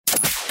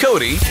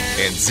Cody,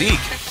 and Zeke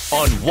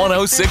on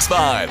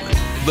 106.5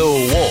 The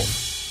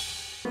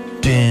Wolf.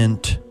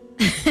 Dent.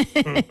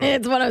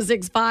 It's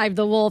 106.5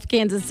 The Wolf,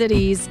 Kansas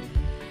City's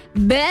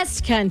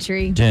best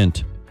country.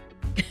 Dent.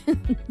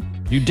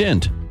 You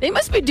didn't. They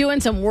must be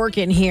doing some work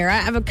in here.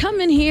 I've come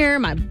in here,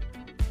 my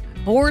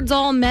board's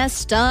all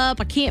messed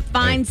up. I can't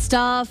find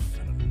stuff.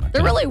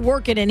 They're really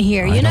working in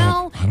here, you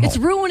know? It's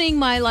ruining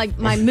my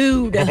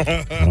mood.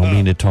 I don't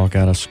mean to talk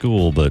out of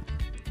school, but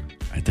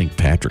I think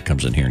Patrick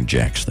comes in here and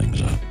jacks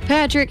things up.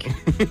 Patrick,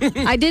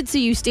 I did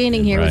see you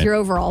standing here with your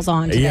overalls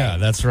on today. Yeah,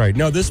 that's right.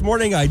 No, this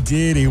morning I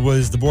did.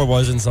 The board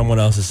was in someone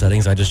else's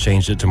settings. I just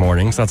changed it to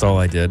mornings. That's all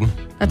I did.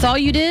 That's all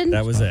you did?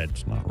 That was it.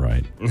 It's not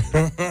right.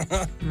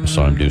 I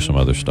saw him do some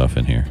other stuff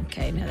in here.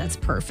 Okay, no, that's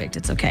perfect.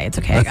 It's okay.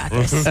 I got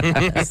this. I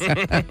got this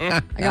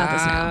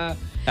now.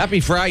 Happy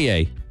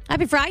Friday.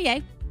 Happy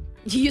Friday.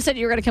 You said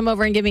you were going to come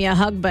over and give me a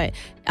hug, but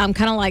I'm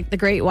kind of like the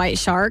great white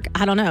shark.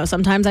 I don't know.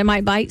 Sometimes I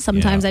might bite.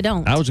 Sometimes I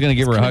don't. I was going to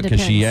give her a hug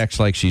because she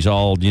acts like she's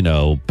all,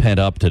 pent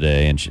up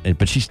today.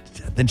 But she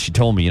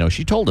told me,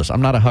 she told us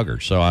I'm not a hugger.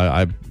 So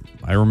I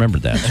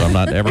remembered that. So I'm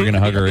not ever going to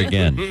hug her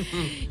again.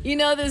 You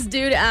know, this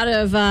dude out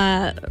of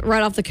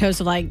right off the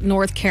coast of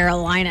North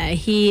Carolina,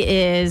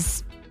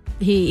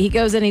 he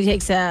goes in and he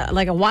takes a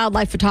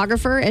wildlife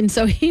photographer, and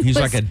so he's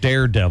like a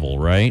daredevil,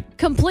 right?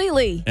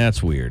 Completely.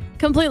 That's weird.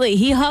 Completely.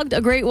 He hugged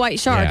a great white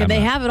shark, and they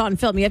have it on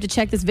film. You have to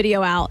check this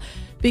video out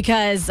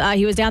because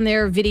he was down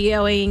there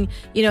videoing,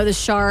 the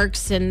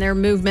sharks and their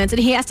movements, and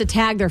he has to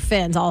tag their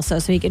fins also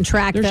so he can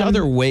track them. There's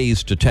other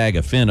ways to tag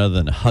a fin other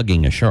than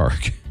hugging a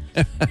shark.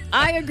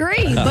 I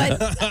agree,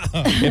 but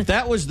if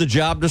that was the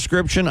job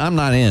description, I'm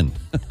not in.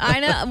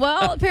 I know.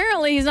 Well,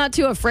 apparently he's not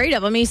too afraid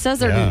of them. He says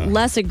they're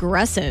less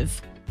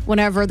aggressive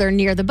whenever they're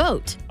near the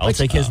boat. I'll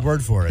take his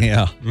word for it.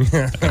 Yeah.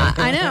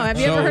 I know. Have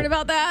you ever heard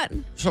about that?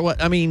 So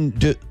what? I mean,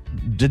 did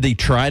they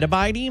try to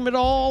bite him at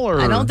all?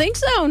 Or? I don't think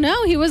so.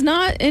 No, he was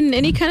not in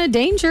any kind of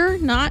danger.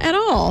 Not at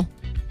all.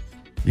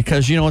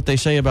 Because you know what they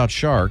say about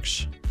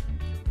sharks?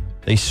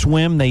 They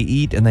swim, they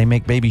eat, and they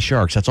make baby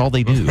sharks. That's all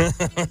they do.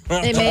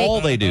 That's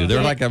all they do.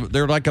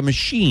 They're like a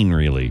machine,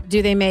 really.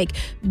 Do they make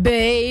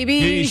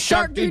baby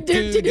shark?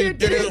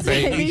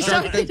 Baby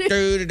shark. Yes, they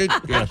do.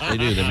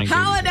 They make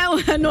How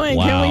annoying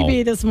can we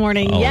be this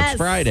morning? Oh, yes, it's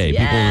Friday.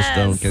 Yes. People just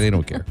don't. They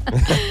don't care.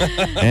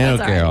 They don't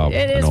care. Right.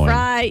 It is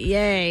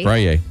Friday.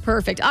 Friday.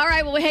 Perfect. All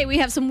right. Well, hey, we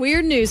have some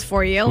weird news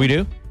for you. We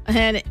do.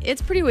 And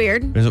it's pretty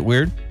weird. Is it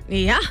weird?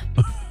 Yeah.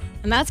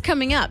 And that's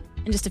coming up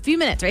in just a few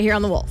minutes right here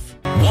on The Wolf.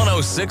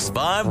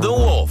 106.5 The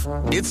Wolf.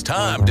 It's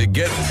time to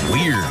get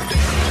weird.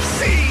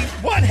 See,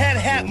 what had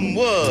happened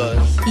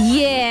was...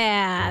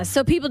 Yeah.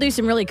 So people do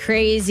some really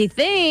crazy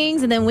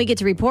things, and then we get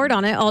to report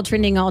on it. All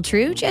trending, all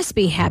true. Just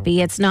be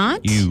happy it's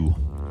not.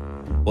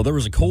 Well, there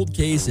was a cold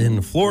case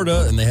in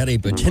Florida, and they had a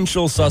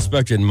potential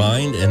suspect in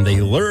mind, and they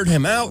lured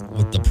him out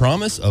with the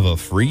promise of a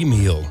free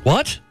meal.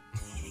 What?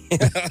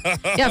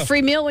 Yeah,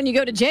 free meal when you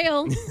go to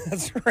jail.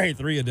 That's right,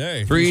 3 a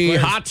day. Free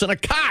hots and a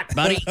cot,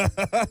 buddy.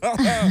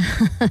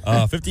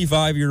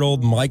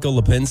 55-year-old Michael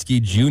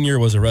Lipinski Jr.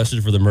 was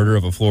arrested for the murder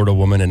of a Florida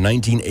woman in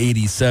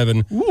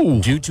 1987.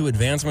 Ooh. Due to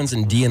advancements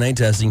in DNA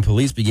testing,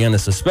 police began to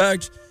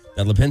suspect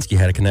that Lipinski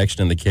had a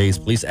connection in the case.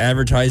 Police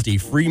advertised a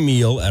free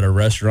meal at a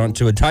restaurant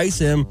to entice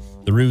him.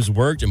 The ruse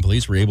worked, and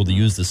police were able to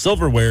use the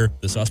silverware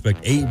the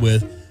suspect ate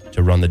with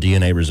to run the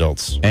DNA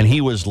results. And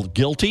he was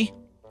guilty?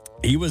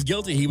 He was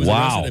guilty. He was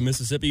arrested in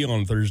Mississippi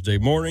on Thursday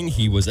morning.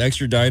 He was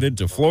extradited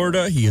to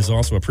Florida. He is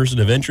also a person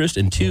of interest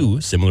in 2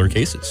 similar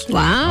cases.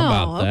 Wow.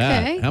 How about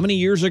that? How many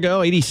years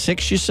ago?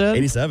 86, you said?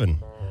 87.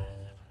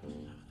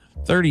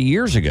 30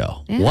 years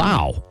ago. Yeah.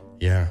 Wow.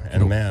 Yeah,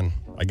 and man,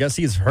 I guess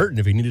he's hurting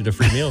if he needed a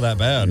free meal that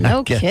bad.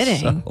 No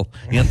kidding. So.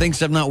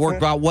 Things have not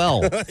worked out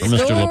well for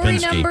Mr. Story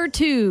Lipinski. number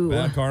 2.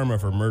 Bad karma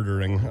for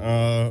murdering.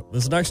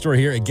 This next story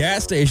here, a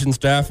gas station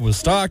staff was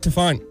stocked to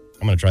find...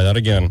 I'm going to try that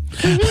again.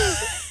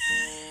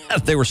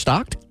 They were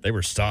stocked? They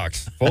were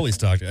stocked, fully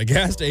stocked. A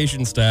gas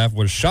station staff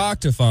was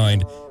shocked to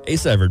find a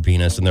severed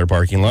penis in their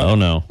parking lot. Oh,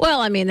 no.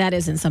 Well, I mean, that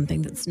isn't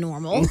something that's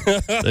normal.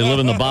 They live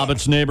in the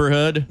Bobbitts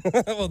neighborhood?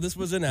 Well, this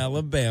was in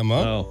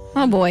Alabama.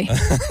 Oh, boy.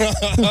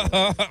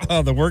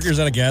 The workers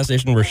at a gas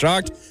station were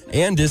shocked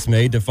and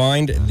dismayed to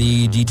find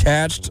the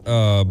detached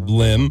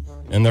limb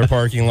in their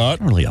parking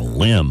lot. Not really a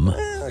limb.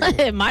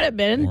 It might have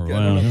been.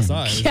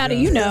 How do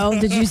you know?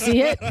 Did you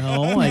see it?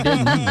 No, I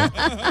didn't.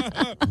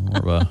 More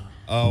of a...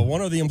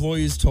 One of the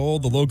employees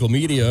told the local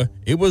media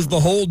it was the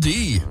whole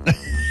D.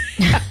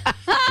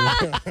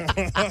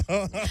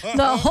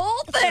 The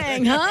whole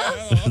thing,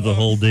 huh? The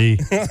whole D.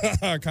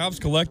 Cops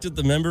collected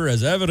the member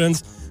as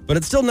evidence, but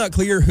it's still not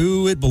clear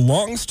who it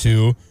belongs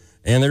to,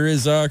 and there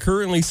is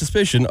currently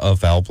suspicion of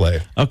foul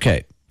play.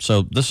 Okay,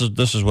 so this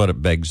is what it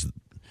begs.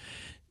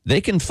 They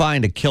can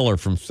find a killer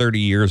from 30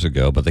 years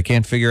ago, but they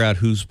can't figure out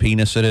whose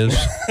penis it is.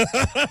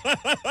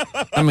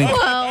 I mean, Well,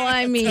 A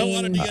lot of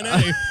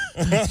DNA.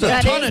 it's a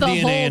that ton is of the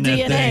DNA whole in that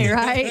DNA, thing.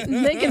 right?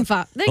 They can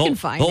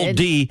find Whole it.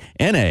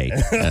 DNA.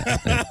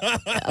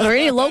 Or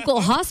any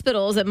local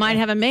hospitals that might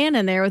have a man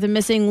in there with a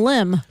missing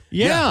limb.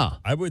 Yeah.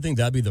 I would think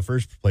that'd be the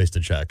first place to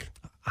check.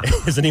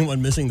 Is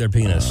anyone missing their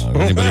penis?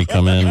 Anybody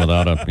come in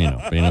without a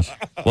penis?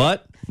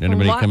 What?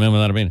 Anybody What? come in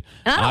without a penis?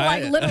 And I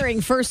don't like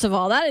littering, first of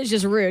all. That is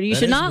just rude. You That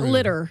should is not rude.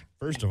 litter.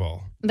 First of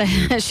all,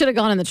 That should have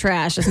gone in the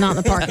trash. It's not in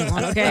the parking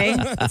lot, okay?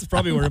 that's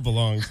probably where it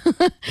belongs. All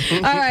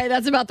right,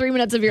 that's about 3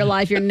 minutes of your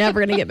life you're never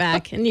going to get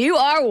back. And you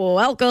are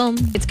welcome.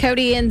 It's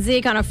Cody and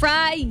Zeke on a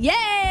Friday.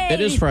 Yay! It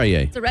is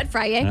Friday. It's a Red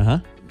Friday. Uh-huh.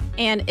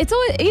 And it's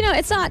always,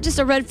 it's not just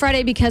a Red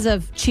Friday because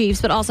of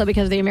Chiefs, but also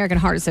because of the American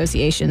Heart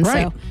Association.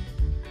 Right. So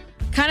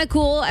kind of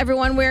cool.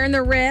 Everyone wearing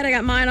their red. I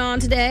got mine on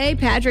today.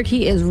 Patrick,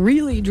 he is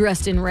really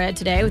dressed in red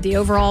today with the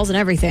overalls and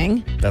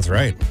everything. That's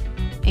right.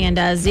 And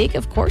Zeke,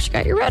 of course, you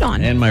got your red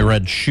on. And my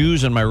red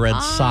shoes and my red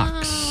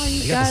socks.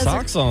 You You got the guys are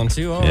socks on,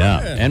 too. Oh,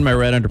 Yeah. And my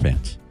red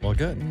underpants. Well,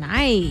 good.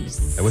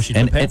 nice. I wish you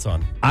had pants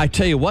on. I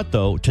tell you what,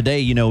 though,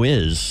 today,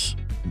 is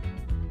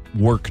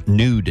work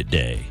nude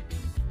day.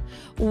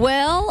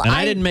 Well, And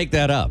I didn't make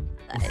that up.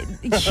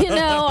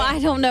 I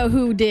don't know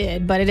who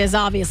did, but it is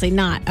obviously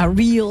not a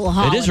real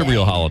holiday. It is a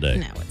real holiday.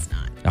 No, it's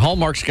not.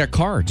 Hallmark's got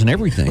cards and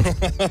everything.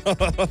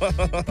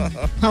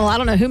 Well, I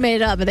don't know who made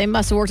it up, but they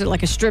must have worked at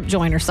like a strip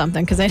joint or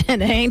something because they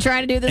ain't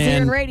trying to do this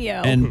here in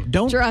radio. And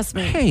don't Trust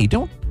me. Hey,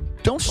 don't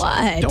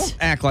What? don't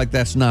act like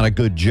that's not a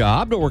good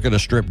job to work at a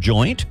strip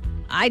joint.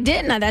 I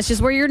didn't. That's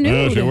just where you're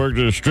nude. worked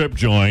at a strip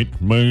joint.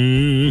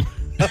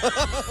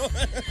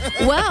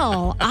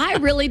 Well, I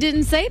really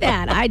didn't say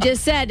that. I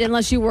just said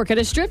unless you work at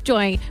a strip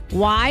joint.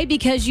 Why?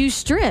 Because you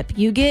strip.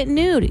 You get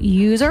nude.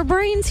 Use our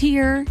brains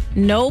here.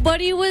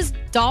 Nobody was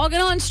dogging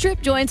on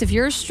strip joints. If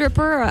you're a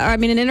stripper,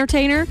 an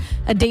entertainer,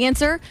 a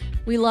dancer,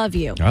 we love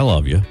you. I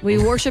love you. We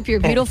worship your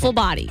beautiful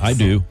bodies. I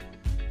do.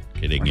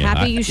 Kidding you.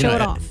 Happy you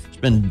showed off. It's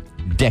been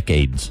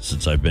decades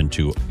since I've been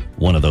to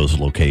one of those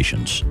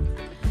locations.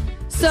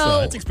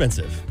 So It's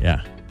expensive.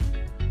 Yeah.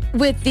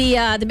 with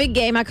the big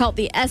game, I call it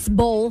the S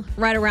Bowl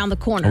right around the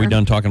corner. Are we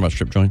done talking about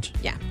strip joints?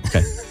 Yeah.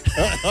 Okay.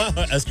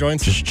 S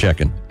joints. Just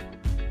checking.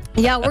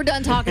 Yeah, we're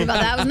done talking about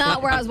that. That was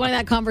not where I was wanting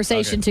that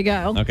conversation to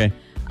go. Okay.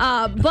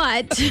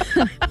 But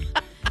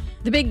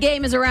the big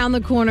game is around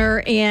the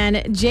corner,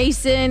 and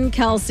Jason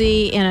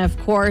Kelsey and, of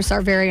course,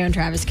 our very own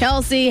Travis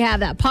Kelsey have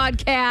that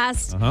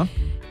podcast. Uh-huh.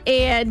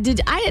 And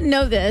I didn't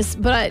know this,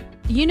 but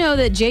you know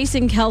that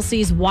Jason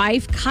Kelsey's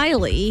wife,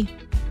 Kylie,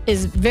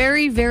 is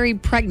very, very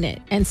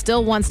pregnant and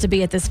still wants to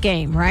be at this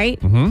game, right?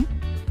 Mm-hmm.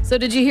 So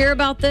did you hear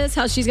about this?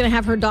 How she's going to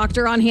have her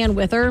doctor on hand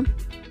with her?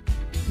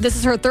 This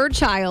is her third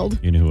child.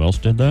 You know who else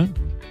did that?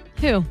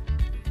 Who?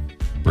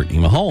 Brittany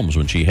Mahomes.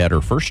 When she had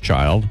her first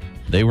child,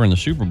 they were in the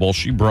Super Bowl.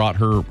 She brought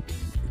her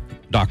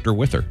doctor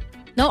with her.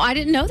 No, I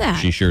didn't know that.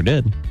 She sure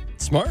did.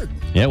 Smart.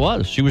 Yeah, it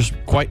was. She was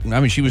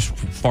she was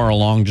far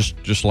along,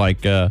 just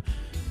like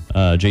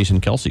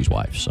Jason Kelsey's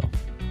wife. So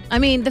I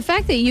mean, the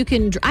fact that you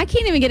can, I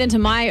can't even get into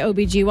my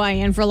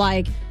OBGYN for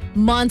like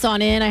months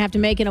on end. I have to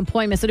make an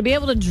appointment. So to be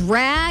able to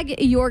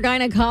drag your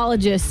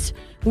gynecologist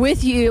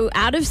with you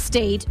out of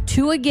state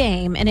to a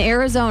game in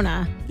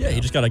Arizona. Yeah,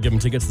 you just got to give them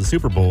tickets to the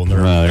Super Bowl, and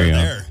they're, there they're you go.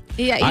 there.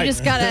 Yeah,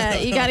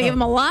 you gotta give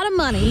them a lot of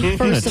money,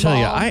 first of tell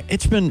all.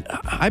 you,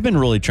 I've been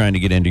really trying to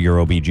get into your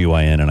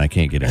OBGYN and I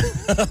can't get in,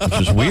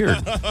 which is weird.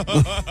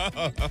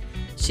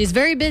 She's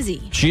very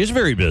busy. She is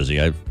very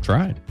busy. I've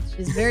tried.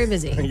 She's very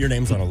busy. Your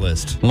name's on a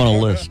list. I'm on a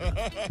list.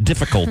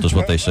 Difficult is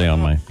what they say on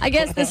my. I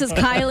guess this is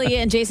Kylie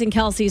and Jason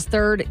Kelsey's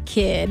third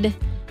kid.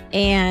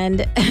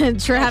 And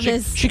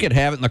Travis. She could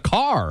have it in the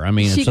car. I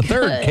mean, She it's a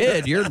third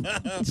could.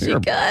 kid. She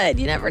could.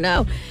 You never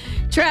know.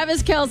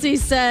 Travis Kelsey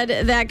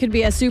said that could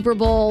be a Super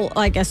Bowl,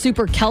 like a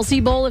Super Kelsey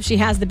Bowl if she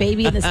has the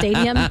baby in the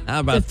stadium.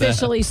 How about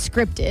officially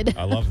scripted.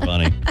 I love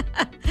funny.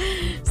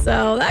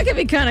 So that could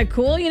be kind of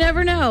cool. You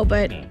never know,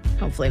 but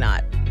hopefully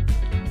not.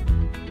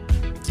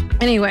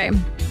 Anyway,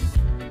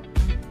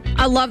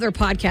 I love their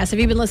podcast. Have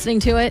you been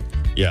listening to it?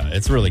 Yeah,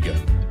 it's really good.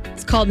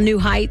 It's called New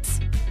Heights.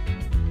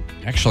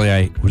 Actually,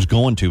 I was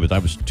going to, but I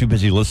was too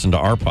busy listening to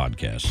our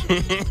podcast.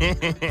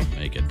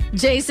 Make it.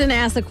 Jason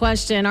asked the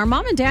question, are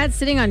mom and dad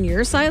sitting on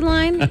your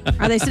sideline?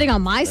 Are they sitting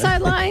on my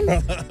sideline?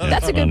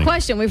 That's a good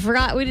question. We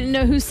didn't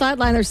know whose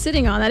sideline they're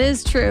sitting on. That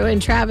is true.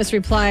 And Travis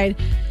replied,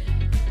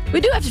 we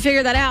do have to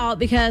figure that out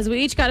because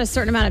we each got a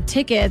certain amount of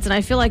tickets, and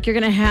I feel like you're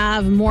going to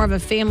have more of a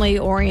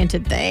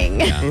family-oriented thing.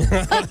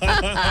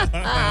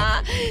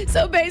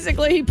 So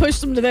basically, he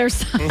pushed them to their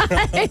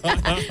side.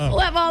 We'll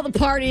have all the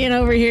partying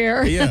over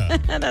here. Yeah.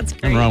 That's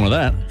great. Nothing wrong with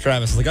that.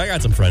 Travis is like, I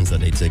got some friends that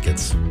need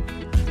tickets.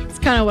 It's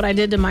kind of what I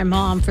did to my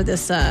mom for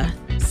this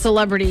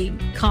celebrity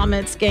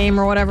comments game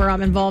or whatever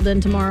I'm involved in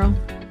tomorrow.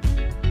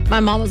 My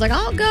mom was like,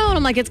 I'll go. And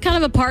I'm like, it's kind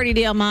of a party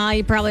deal, Ma.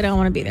 You probably don't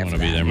want to be there I for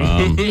want to that. be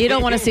there, Mom. You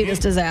don't want to see this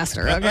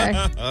disaster, okay?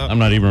 I'm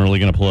not even really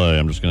going to play.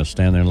 I'm just going to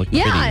stand there and look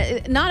pretty.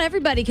 Yeah, not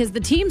everybody, because the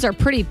teams are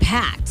pretty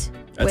packed.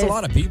 That's a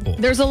lot of people.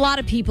 There's a lot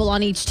of people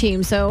on each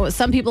team, so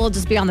some people will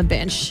just be on the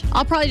bench.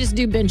 I'll probably just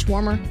do bench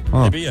warmer.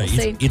 Maybe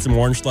eat some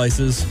orange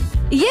slices.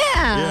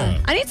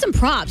 Yeah. I need some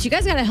props. You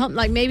guys got to help,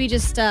 like maybe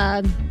just,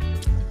 I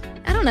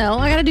don't know.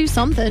 I got to do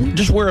something.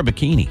 Just wear a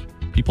bikini.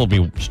 People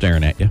will be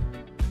staring at you.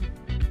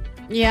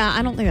 Yeah,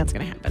 I don't think that's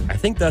going to happen. I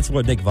think that's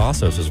what Nick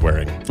Vassos is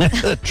wearing.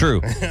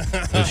 True.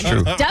 That's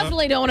true.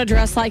 Definitely don't want to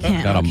dress like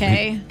him,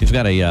 okay? He's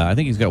got a, I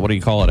think he's got, what do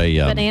you call it?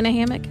 A banana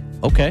hammock?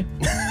 Okay.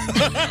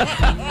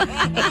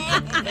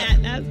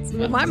 That's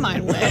where my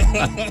mind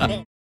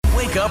went.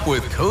 Wake up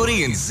with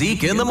Cody and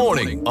Zeke in the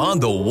morning on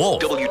The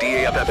Wolf.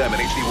 WDAF-FM and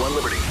HD1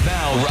 Liberty.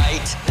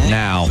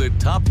 Now, the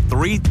top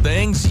 3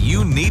 things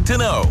you need to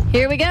know.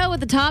 Here we go with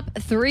the top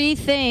 3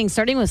 things,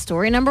 starting with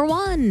story number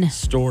 1.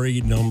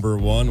 Story number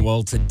 1.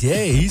 Well,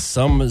 today,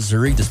 some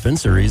Missouri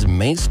dispensaries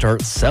may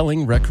start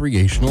selling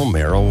recreational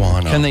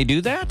marijuana. Can they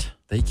do that?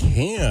 They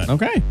can.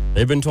 Okay.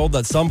 They've been told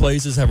that some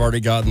places have already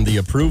gotten the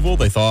approval.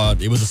 They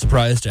thought it was a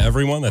surprise to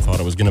everyone. They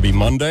thought it was going to be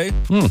Monday.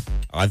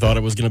 I thought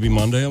it was going to be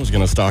Monday. I was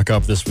going to stock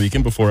up this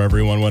weekend before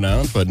everyone went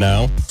out, but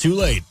now, too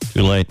late.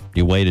 Too late.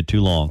 You waited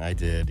too long. I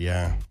did,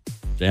 yeah.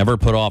 Never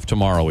put off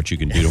tomorrow what you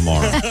can do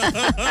tomorrow.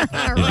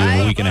 You do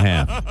a week and a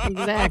half.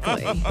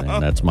 Exactly.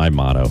 And that's my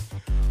motto.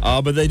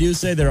 But they do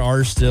say there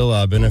are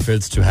still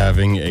benefits to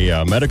having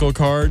a medical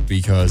card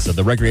because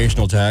the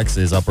recreational tax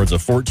is upwards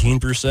of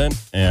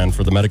 14%, and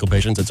for the medical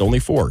patients, it's only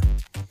 4%.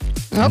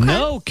 Okay.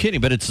 No kidding,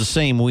 but it's the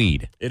same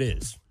weed. It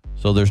is.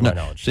 So there's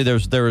no. See,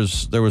 there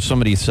was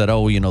somebody said,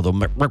 oh, you know, the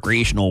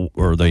recreational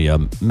or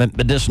the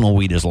medicinal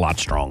weed is a lot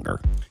stronger.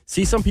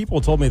 See, some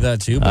people told me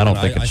that too. But I don't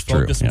think it's I spoke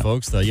true. to some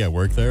folks that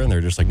work there, and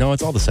they're just like, no,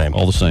 it's all the same.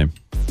 All the same.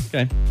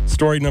 Okay.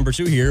 Story number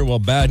 2 here. Well,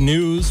 bad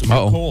news.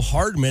 Nicole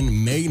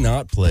Hardman may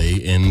not play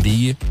in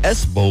the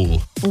S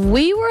Bowl.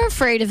 We were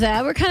afraid of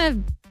that. We're kind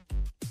of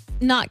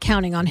not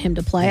counting on him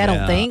to play, I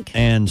don't think.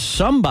 And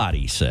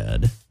somebody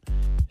said,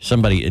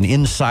 an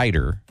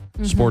insider,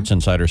 sports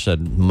insider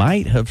said,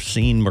 might have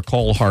seen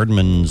McCall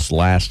Hardman's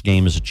last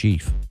game as a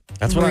Chief.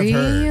 That's what I've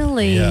heard.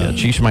 Really? Yeah,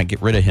 Chiefs might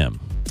get rid of him.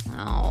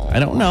 Oh. I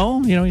don't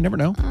know. You know, you never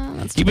know.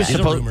 He was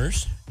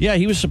rumors. Yeah,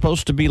 he was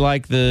supposed to be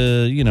like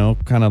the, you know,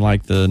 kind of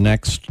like the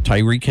next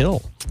Tyreek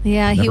Hill.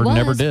 Yeah, he was.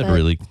 Never did,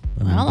 really.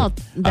 Well,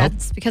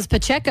 that's because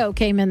Pacheco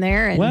came in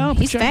there, and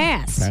he's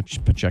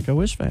fast.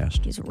 Pacheco is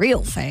fast. He's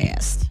real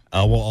fast.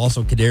 Well,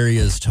 also,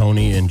 Kadarius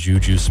Toney and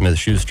Juju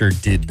Smith-Schuster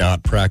did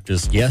not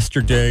practice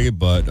yesterday,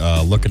 but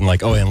looking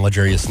like, and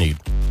L'Jarius Sneed.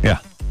 Yeah.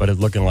 But it's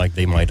looking like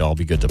they might all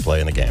be good to play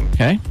in the game.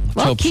 Okay.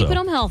 Well, keeping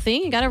them healthy.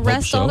 You got to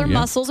rest all their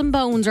muscles and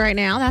bones right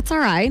now. That's all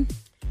right.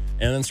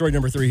 And then story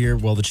number 3 here.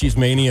 Well, the Chiefs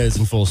mania is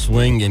in full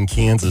swing in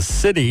Kansas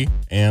City,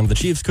 and the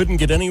Chiefs couldn't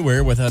get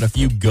anywhere without a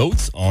few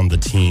goats on the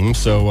team.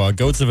 So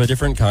goats of a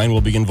different kind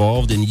will be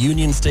involved in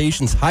Union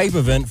Station's hype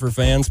event for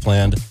fans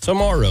planned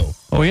tomorrow.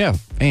 Oh, yeah.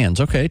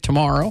 Fans. Okay.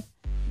 Tomorrow.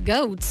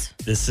 Goats.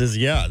 This is,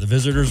 the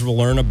visitors will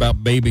learn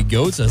about baby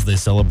goats as they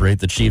celebrate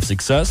the Chiefs'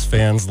 success.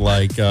 Fans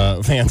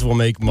will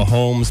make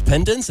Mahomes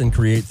pendants and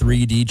create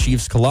 3D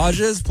Chiefs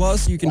collages.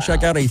 Plus, you can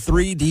check out a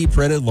 3D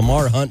printed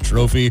Lamar Hunt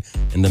trophy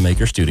in the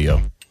Maker Studio.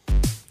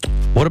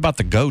 What about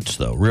the goats,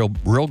 though? Real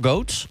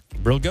goats?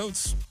 Real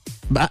goats.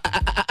 It's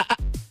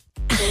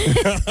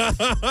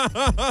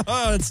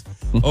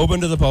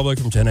open to the public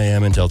from 10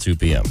 a.m. until 2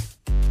 p.m.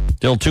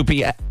 Till 2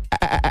 p.m.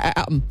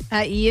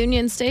 At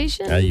Union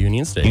Station? At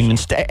Union Station. Union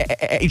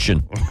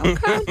Station.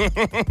 Okay.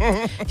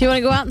 If you want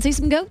to go out and see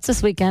some goats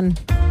this weekend.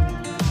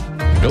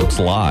 Goats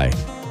lie.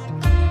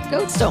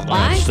 Goats don't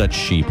lie. That's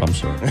sheep. I'm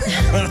sorry.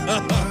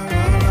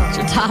 It's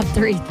your top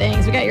 3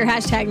 things. We got your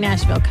hashtag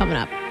Nashville coming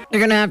up. You're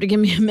going to have to give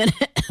me a minute.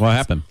 What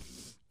happened?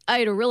 I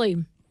ate a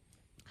really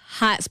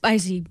hot,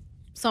 spicy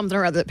something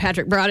or other that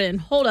Patrick brought in.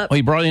 Hold up. Well,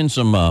 he brought in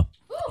some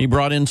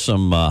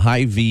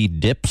Hy-Vee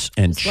dips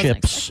and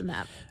chips.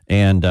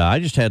 And I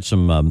just had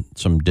some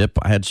dip.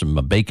 I had some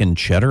bacon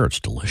cheddar. It's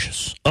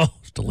delicious. Oh,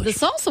 it's delicious.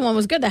 The salsa one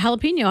was good. The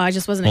jalapeno, I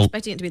just wasn't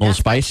expecting it to be that a little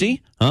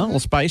spicy. Huh? A little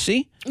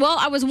spicy? Well,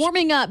 I was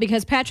warming up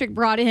because Patrick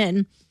brought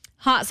in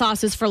hot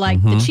sauces for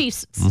like the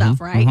Chiefs stuff,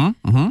 right?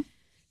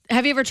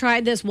 Have you ever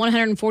tried this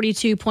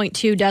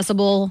 142.2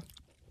 decibel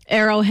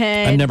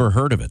Arrowhead? I've never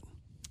heard of it.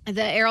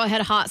 The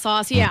Arrowhead hot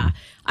sauce? Yeah.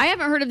 I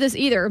haven't heard of this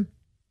either.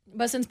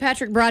 But since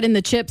Patrick brought in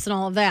the chips and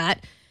all of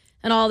that,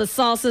 and all the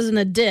salsas and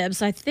the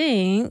dips, I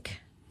think...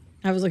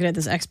 I was looking at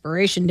this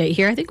expiration date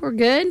here. I think we're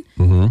good.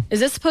 Is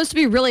this supposed to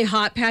be really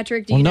hot,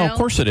 Patrick? Do you know? No, of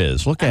course it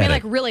is. Look at it.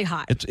 Like really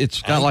hot.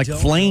 It's got like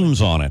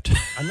flames on it.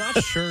 I'm not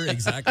sure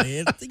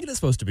exactly. I think it is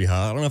supposed to be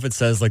hot. I don't know if it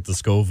says like the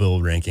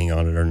Scoville ranking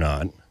on it or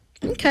not.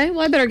 Okay, well,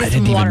 I better get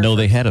some water. I didn't even know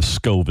they had a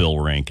Scoville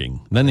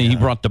ranking. Then he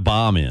brought the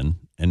bomb in,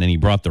 and then he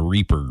brought the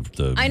Reaper,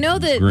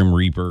 Grim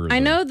Reaper. I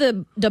know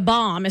the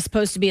bomb is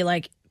supposed to be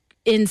like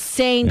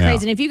insane,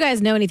 crazy. And if you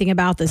guys know anything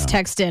about this,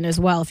 text in as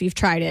well if you've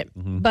tried it.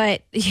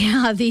 But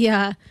yeah,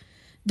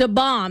 Da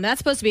Bomb. That's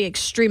supposed to be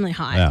extremely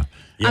hot. Yeah.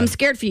 I'm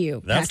scared for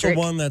you, That's Patrick. the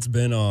one that's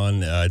been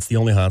on. It's the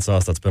only hot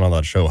sauce that's been on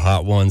that show,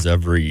 Hot Ones,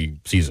 every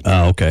season.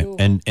 Oh, okay.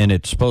 And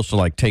it's supposed to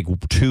like take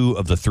 2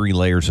 of the 3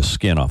 layers of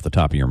skin off the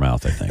top of your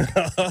mouth, I think.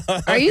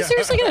 Are you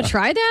seriously going to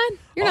try that?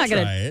 You're I'll not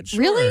going try to. it. Sure.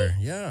 Really?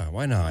 Yeah,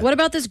 why not? What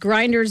about this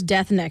Grinders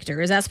Death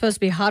Nectar? Is that supposed to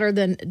be hotter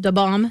than Da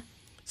Bomb?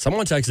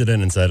 Someone texted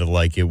in and said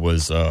it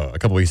was a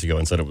couple weeks ago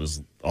and said it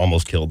was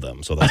almost killed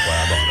them, so that's why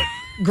I bought it.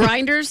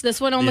 Grinders, this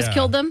one almost Yeah.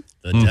 killed them.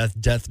 The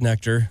death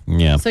nectar.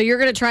 Yeah. So you're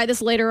going to try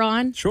this later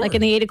on? Sure. Like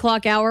in the 8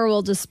 o'clock hour,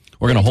 we're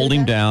going to hold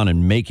him down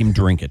and make him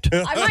drink it.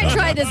 I might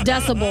try this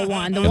decibel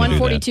one, the Gonna do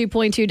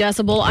 142.2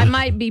 decibel. I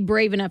might be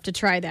brave enough to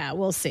try that.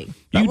 We'll see.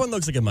 That one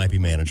looks like it might be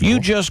manageable. You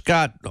just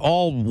got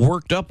all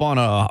worked up on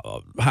a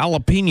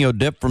jalapeno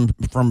dip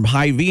from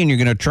Hy-Vee, and you're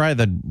going to try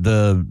the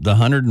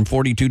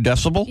 142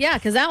 decibel? Yeah,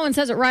 because that one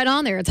says it right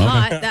on there. It's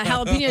hot. That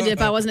jalapeno dip,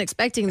 I wasn't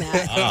expecting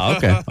that. Oh,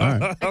 okay. All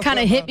right. It kind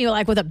of hit me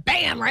like with a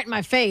bam right in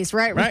my face,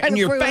 right in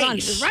your before we went on.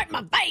 face. Just right in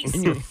my face.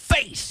 In your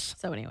face.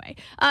 So anyway,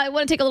 want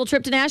to take a little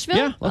trip to Nashville?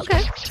 Yeah, let's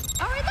okay.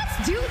 All right,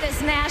 let's do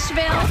this,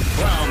 Nashville.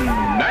 From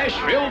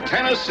Nashville,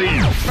 Tennessee.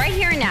 Right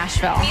here in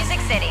Nashville. Music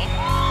City.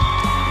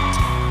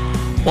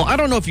 Well, I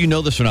don't know if you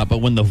know this or not, but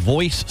when The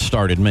Voice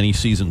started many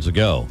seasons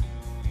ago,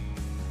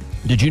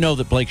 did you know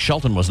that Blake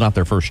Shelton was not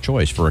their first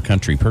choice for a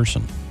country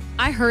person?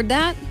 I heard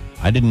that,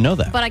 I didn't know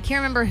that. but I can't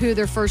remember who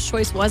their first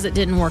choice was. It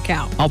didn't work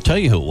out. I'll tell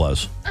you who it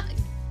was.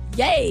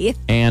 Yay.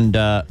 And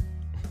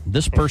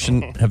this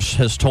person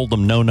has told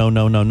them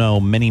no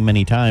many,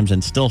 many times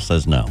and still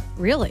says no.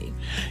 Really?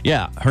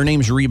 Yeah, her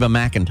name's Reba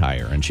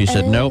McEntire, and she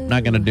said, nope,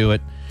 not going to do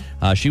it.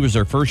 She was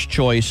their first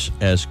choice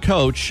as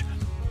coach.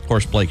 Of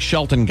course, Blake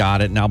Shelton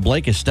got it. Now,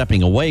 Blake is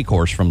stepping away, of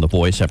course, from The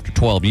Voice after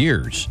 12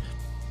 years.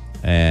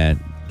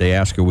 And they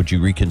asked her, would you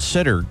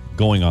reconsider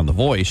going on The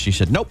Voice? She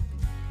said, nope.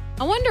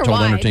 I wonder Told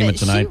why. Entertainment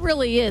She Tonight.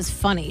 really is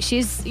funny.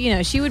 She's,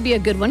 she would be a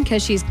good one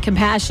because she's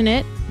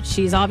compassionate.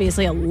 She's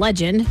obviously a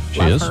legend.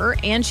 She Love is. her.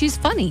 And she's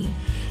funny.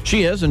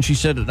 She is, and she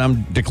said,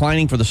 I'm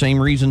declining for the same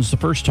reasons the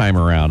first time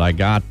around. I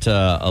got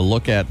a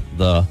look at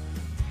the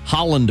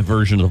Holland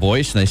version of The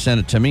Voice, and they sent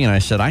it to me, and I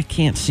said, I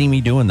can't see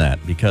me doing that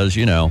because,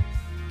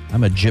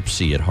 I'm a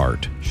gypsy at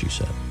heart, she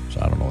said. So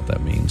I don't know what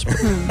that means. But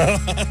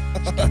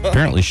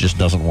apparently she just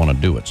doesn't want to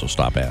do it, so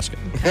stop asking.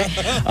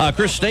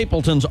 Chris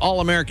Stapleton's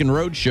All-American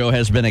Roadshow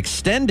has been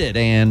extended,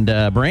 and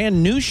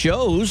brand new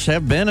shows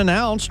have been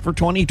announced for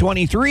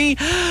 2023.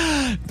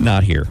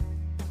 Not here.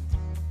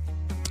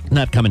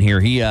 Not coming here.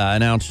 He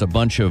announced a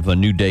bunch of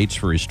new dates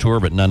for his tour,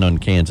 but none on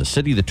Kansas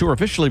City. The tour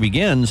officially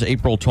begins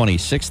April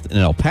 26th in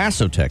El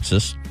Paso,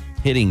 Texas,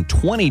 hitting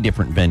 20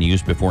 different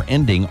venues before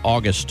ending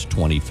August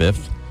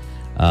 25th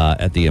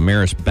at the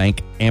Ameris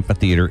Bank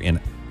Amphitheater in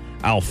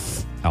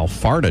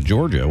Alpharetta,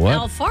 Georgia. What?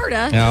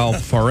 Alpharetta?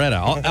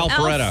 Alpharetta. Alpharetta.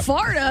 That's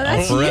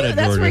Alpharetta, you.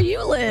 That's Georgia. where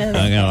you live.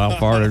 I got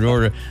Alpharetta,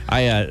 Georgia.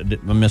 I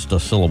missed a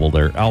syllable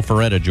there.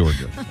 Alpharetta,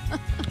 Georgia.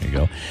 There you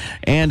go.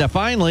 And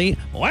finally,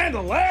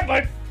 Miranda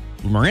Lambert.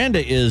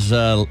 Miranda is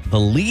the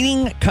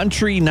leading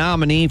country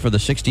nominee for the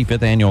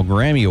 65th Annual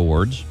Grammy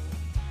Awards.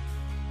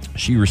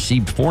 She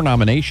received 4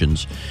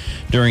 nominations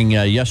during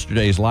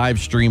yesterday's live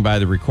stream by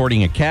the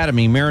Recording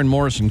Academy. Maren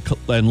Morris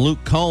and Luke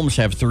Combs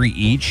have 3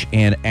 each,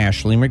 and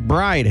Ashley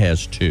McBryde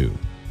has 2.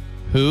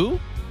 Who?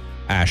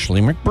 Ashley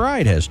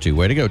McBryde has 2.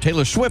 Way to go.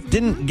 Taylor Swift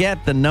didn't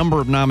get the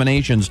number of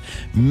nominations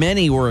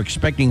many were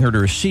expecting her to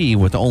receive,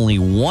 with only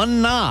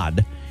 1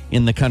 nod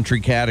in the country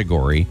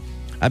category.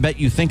 I Bet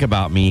You Think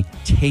About Me,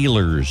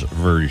 Taylor's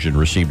version,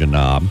 received a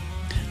nod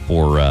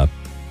for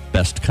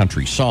Best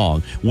Country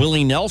Song.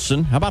 Willie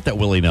Nelson, how about that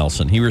Willie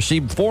Nelson? He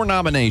received 4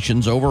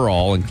 nominations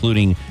overall,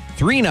 including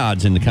 3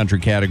 nods in the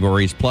country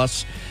categories,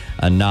 plus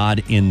a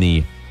nod in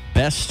the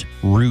Best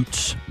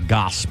Roots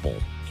Gospel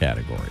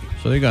category.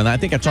 So there you go. And I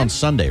think that's on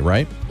Sunday,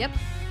 right? Yep.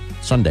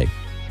 Sunday.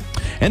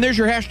 And there's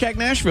your hashtag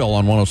Nashville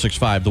on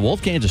 106.5, The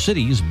Wolf, Kansas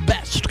City's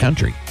best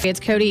country.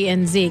 It's Cody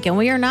and Zeke, and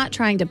we are not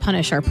trying to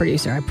punish our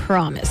producer, I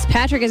promise.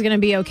 Patrick is going to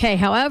be okay.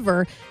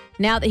 However,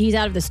 now that he's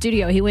out of the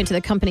studio, he went to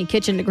the company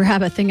kitchen to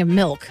grab a thing of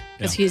milk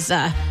because he's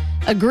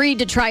agreed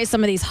to try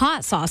some of these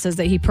hot sauces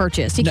that he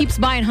purchased. He keeps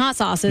buying hot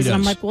sauces, and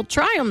I'm like, well,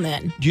 try them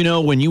then. Do you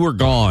know, when you were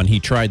gone, he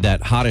tried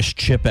that hottest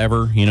chip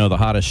ever, the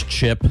hottest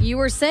chip. You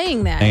were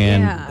saying that,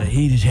 And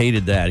he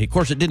hated that. Of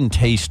course, it didn't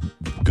taste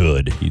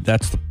good.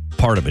 That's the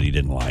part of it he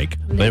didn't like.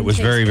 But it was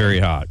very, very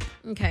hot.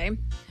 Okay.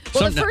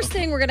 Well, the first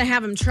thing we're going to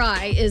have him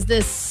try is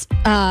this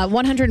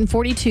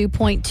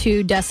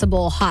 142.2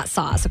 decibel hot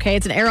sauce. Okay,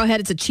 it's an Arrowhead.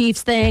 It's a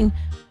Chiefs thing.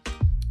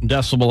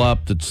 Decibel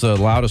up. It's the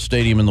loudest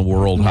stadium in the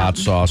world. Hot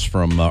sauce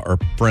from our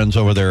friends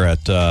over there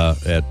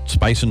at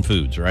Spice and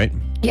Foods, right?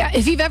 Yeah.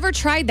 If you've ever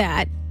tried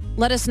that,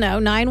 let us know.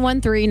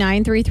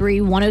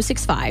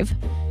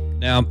 913-933-1065.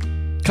 Now,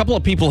 a couple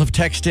of people have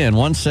texted in.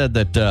 One said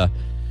that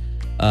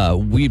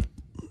we've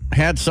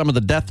had some of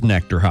the Death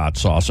Nectar hot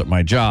sauce at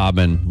my job,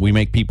 and we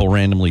make people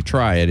randomly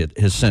try it. It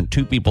has sent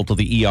 2 people to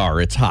the ER.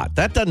 It's hot.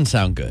 That doesn't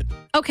sound good.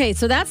 Okay,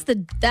 so that's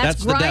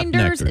That's the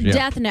Grinders Death Nectar, yeah.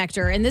 Death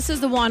Nectar, and this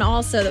is the one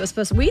also that was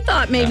supposed to. We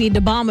thought maybe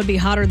Da Bomb would be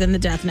hotter than the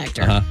Death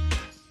Nectar.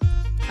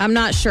 I'm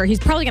not sure. He's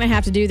probably going to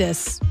have to do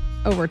this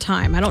over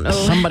time. I don't know.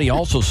 Somebody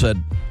also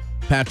said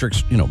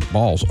Patrick's,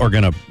 balls are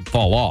going to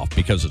fall off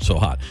because it's so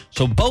hot.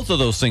 So both of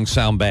those things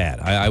sound bad,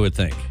 I would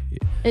think.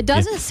 It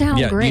doesn't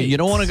sound great. You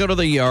don't want to go to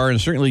the ER,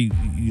 and certainly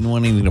you don't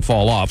want anything to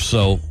fall off.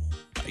 So,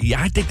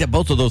 I think that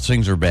both of those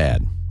things are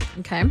bad.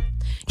 Okay.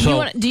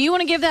 Do you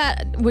want to give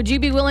that? Would you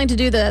be willing to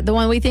do the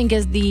one we think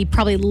is the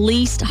probably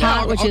least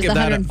hot, which is the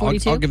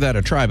 142? I'll give that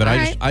a try, but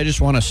I just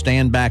want to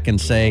stand back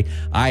and say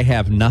I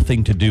have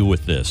nothing to do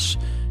with this.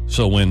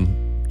 So when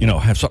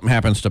have something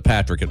happens to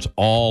Patrick, it's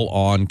all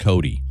on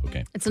Cody.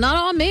 Okay. It's not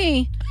on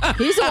me.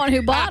 He's the one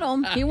who bought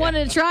them. He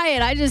wanted to try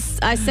it.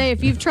 I say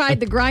if you've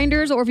tried the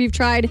grinders or if you've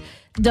tried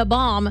Da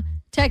Bomb,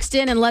 text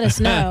in and let us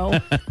know.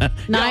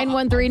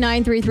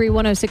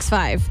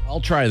 913-933-1065. I'll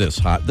try this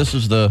hot. This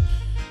is the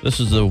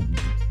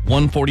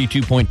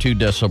 142.2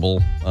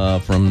 decibel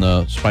from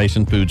the Spice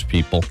and Foods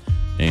people.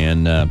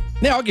 And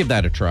I'll give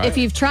that a try. If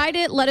you've tried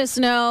it, let us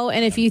know.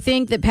 And if you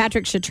think that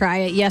Patrick should try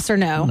it, yes or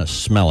no. I'm going to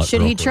smell it.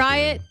 Should he try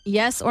it?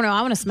 Yes or no?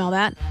 I want to smell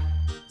that.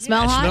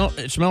 Hot?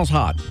 It smells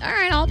hot. All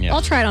right,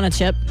 I'll try it on a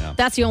chip. Yeah.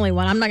 That's the only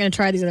one. I'm not going to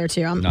try these other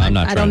two. I'm not.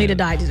 I don't need to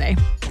die today.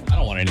 I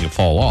don't want any to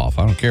fall off.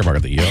 I don't care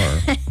about the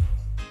ER.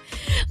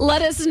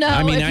 Let us know if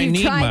I you've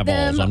need tried my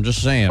them, balls. I'm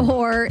just saying.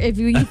 Or if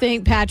you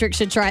think Patrick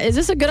should try. Is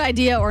this a good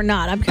idea or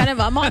not? I'm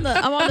on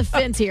the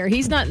fence here.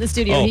 He's not in the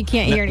studio. He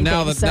can't hear anything.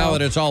 Now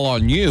that it's all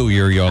on you,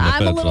 you're on the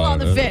fence. I'm a little on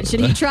the fence.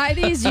 Should he try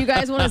these? You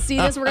guys want to see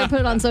this? We're going to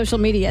put it on social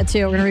media,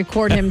 too. We're going to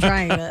record him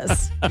trying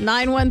this.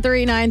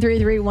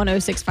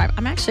 913-933-1065.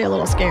 I'm actually a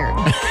little scared.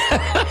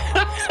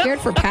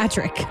 Scared for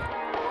Patrick.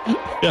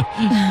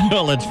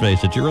 Well, let's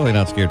face it, you're really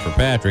not scared for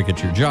Patrick.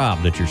 It's your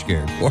job that you're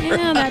scared for.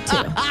 Yeah, that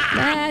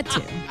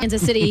too.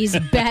 Kansas City's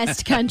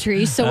best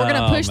country. So we're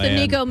going to push the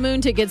Nico Moon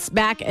tickets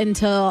back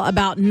until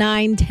about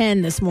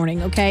 9:10 this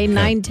morning, okay?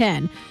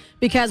 9:10.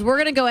 Because we're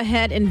going to go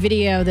ahead and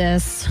video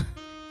this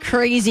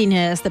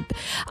craziness.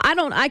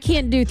 I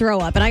can't do throw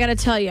up, and I got to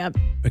tell you.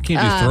 I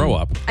can't do throw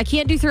up. I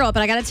can't do throw up,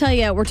 and I got to tell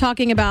you, we're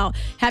talking about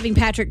having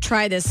Patrick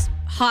try this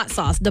hot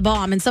sauce, Da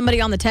Bomb, and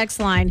somebody on the text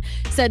line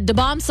said Da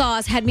Bomb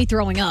sauce had me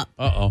throwing up.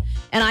 Uh-oh.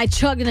 And I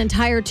chugged an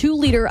entire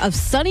 2-liter of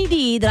Sunny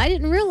D that I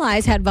didn't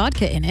realize had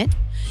vodka in it.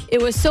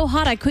 It was so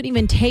hot I couldn't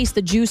even taste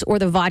the juice or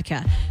the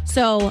vodka.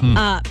 So,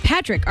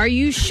 Patrick, are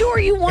you sure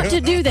you want to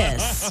do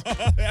this?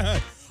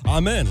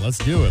 I'm in. Let's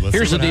do it.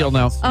 Here's the deal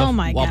now. Oh,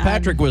 my God. While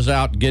Patrick was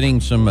out getting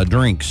some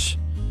drinks,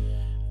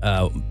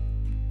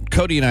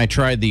 Cody and I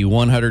tried the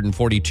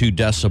 142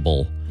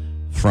 decibel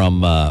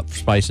from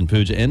Spice and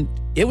Foods, and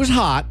it was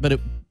hot, but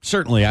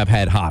certainly I've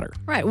had hotter.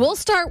 Right. We'll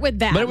start with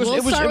that. But it was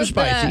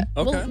spicy.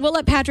 Okay. We'll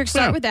let Patrick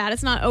start with that.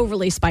 It's not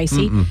overly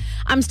spicy.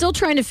 I'm still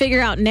trying to figure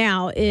out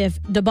now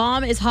if Da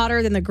Bomb is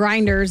hotter than the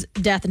Grinders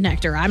Death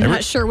Nectar. I'm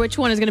not sure which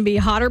one is going to be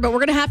hotter, but we're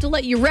going to have to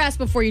let you rest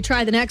before you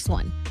try the next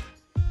one.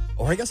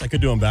 Or I guess I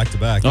could do them back to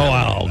back.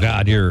 Oh,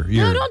 God, you're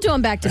No, don't do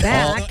them back to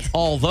back.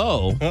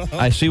 Although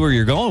I see where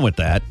you're going with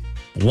that.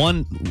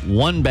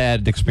 One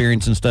bad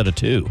experience instead of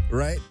two.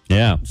 Right?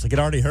 Yeah. It's like it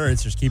already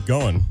hurts. Just keep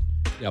going.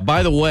 Yeah.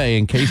 By the way,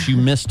 in case you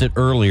missed it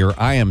earlier,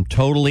 I am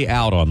totally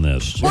out on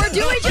this. Or do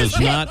you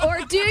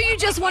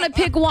just want to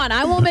pick one?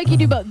 I won't make you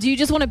do both. Do you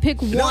just want to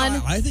pick one?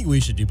 No, I think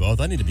we should do both.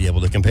 I need to be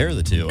able to compare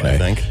the two. Okay. I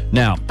think.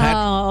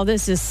 Now,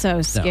 this is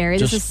so scary.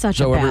 This is such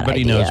a bad idea. So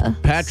everybody knows,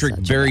 Patrick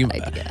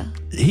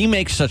he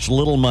makes such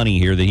little money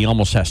here that he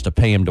almost has to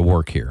pay him to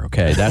work here.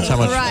 Okay, that's how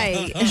much.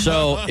 Right.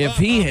 So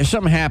if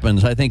something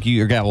happens, I think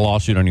you got a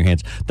lawsuit on your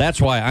hands.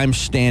 That's why I'm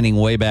standing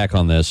way back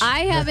on this. I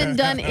haven't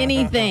done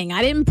anything.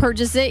 I didn't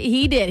purchase it.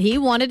 He did. He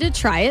wanted to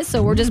try it,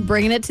 so we're just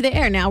bringing it to the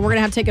air. Now we're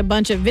gonna have to take a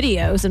bunch of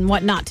videos and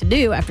what not to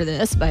do after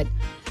this, but.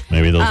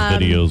 Maybe those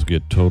videos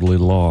get totally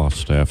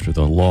lost after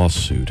the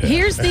lawsuit.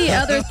 Here's the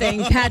other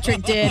thing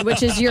Patrick did,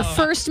 which is your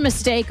first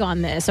mistake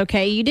on this,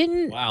 okay? You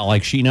didn't... Wow,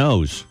 like she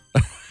knows.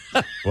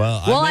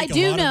 I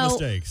do know.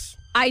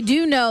 I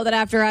do know that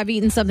after I've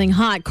eaten something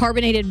hot,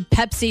 carbonated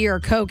Pepsi or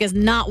Coke is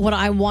not what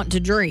I want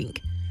to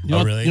drink.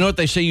 Really? You know what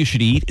they say you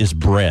should eat is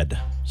bread.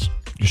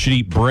 You should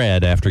eat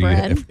bread after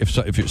if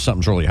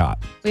something's really hot.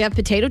 We have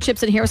potato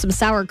chips in here with some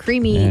sour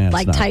creamy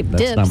type dips.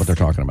 That's not what they're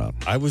talking about.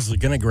 I was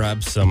gonna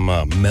grab some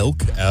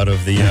milk out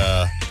of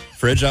the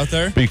fridge out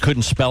there, but you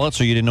couldn't spell it,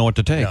 so you didn't know what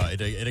to take. No,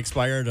 it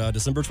expired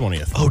December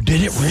 20th. Oh,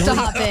 did it really?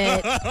 Stop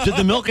it! Did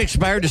the milk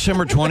expire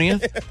December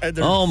 20th?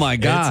 Oh my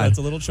God, it's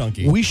a little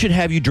chunky. We should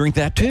have you drink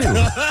that too.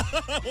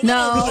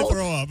 No,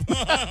 throw up.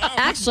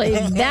 Actually,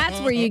 that's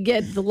where you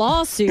get the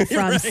lawsuit from.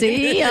 Right.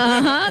 See,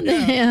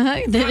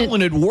 That one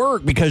would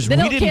work because we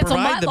didn't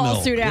provide the milk.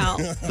 Lawsuit out.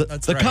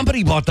 The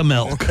company bought the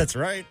milk. That's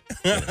right.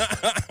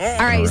 All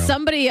right.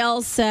 Somebody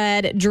else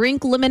said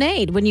drink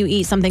lemonade when you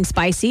eat something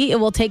spicy. It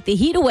will take the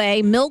heat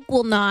away. Milk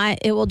will not.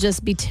 It will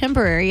just be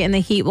temporary, and the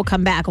heat will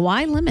come back.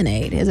 Why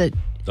lemonade? Is it?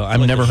 I've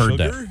never heard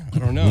that. I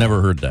don't know.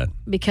 Never heard that.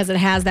 Because it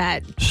has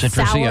that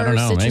citrusy, sour, I don't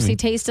know, citrusy maybe.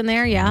 taste in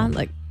there. Yeah,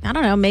 I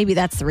don't know. Maybe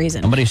that's the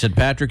reason. Somebody said,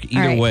 Patrick,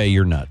 either way,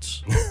 you're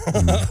nuts.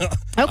 Okay.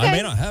 I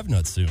may not have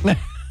nuts soon.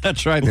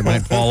 That's right. They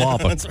might fall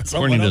off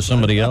according to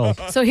somebody else.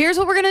 So here's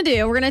what we're going to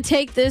do. We're going to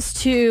take this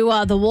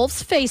to the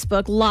Wolf's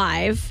Facebook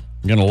live.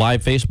 You're going to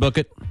live Facebook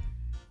it?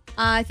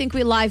 I think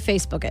we live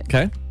Facebook it.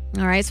 Okay.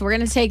 All right. So we're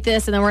going to take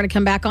this, and then we're going to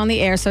come back on the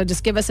air. So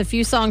just give us a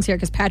few songs here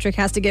because Patrick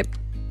has to get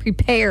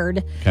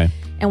prepared. Okay.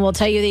 And we'll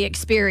tell you the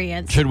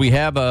experience. Should we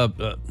have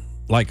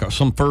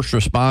some first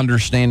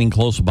responders standing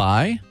close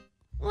by?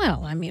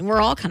 Well, I mean,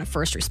 we're all kind of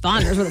first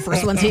responders. We're the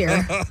first ones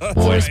here.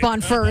 We'll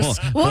respond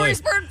first. We'll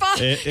respond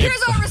first.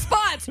 Here's our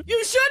response.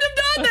 You should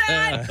have done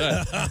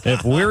that.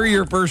 If we're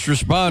your first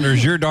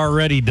responders, you're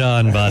already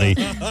done, buddy.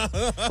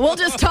 We'll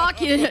just talk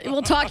you.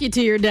 We'll talk you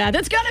to your dad.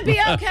 It's gonna be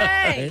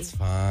okay. It's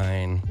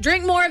fine.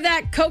 Drink more of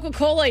that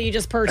Coca-Cola you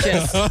just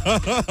purchased.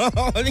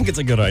 I think it's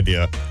a good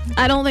idea.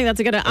 I don't think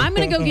that's a good idea. I'm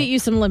gonna go get you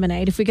some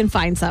lemonade if we can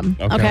find some.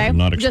 Okay,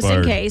 Not just in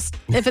expired. case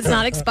if it's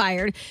not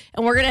expired,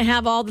 and we're gonna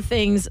have all the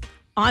things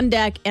on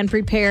deck and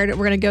prepared.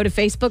 We're going to go to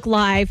Facebook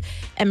Live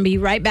and be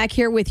right back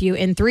here with you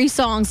in 3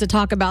 songs to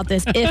talk about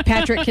this if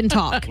Patrick can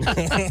talk.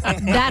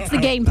 That's the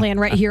game plan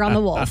right here on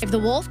The Wolf. If The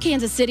Wolf,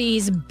 Kansas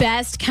City's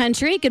best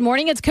country. Good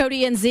morning, it's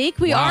Cody and Zeke.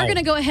 We are going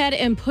to go ahead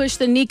and push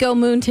the Nico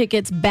Moon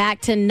tickets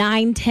back to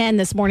 9:10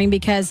 this morning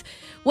because,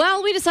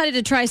 well, we decided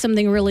to try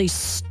something really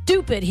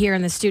stupid here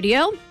in the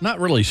studio. Not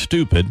really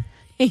stupid.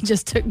 He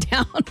just took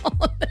down all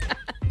of that.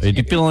 Are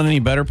you feeling any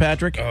better,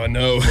 Patrick? Oh,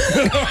 no.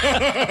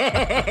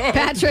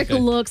 Patrick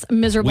looks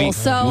miserable. We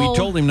so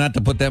told him not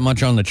to put that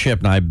much on the chip,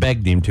 and I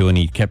begged him to, and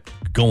he kept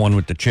going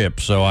with the chip.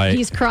 So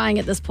he's crying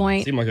at this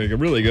point. Seemed like a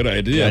really good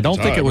idea. I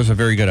don't think it was a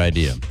very good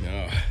idea.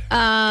 No.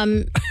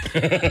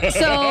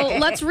 So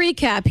let's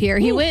recap here.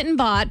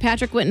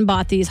 Patrick went and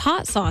bought these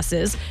hot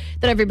sauces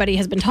that everybody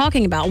has been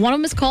talking about. One of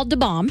them is called Da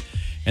Bomb.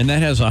 And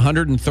that has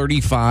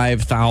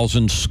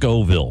 135,000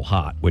 Scoville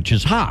hot, which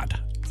is hot.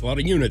 It's a lot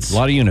of units. A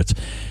lot of units.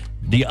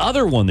 The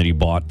other one that he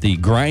bought, the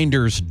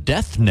Grinder's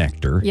Death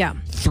Nectar,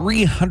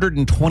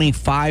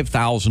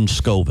 325,000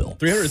 Scoville.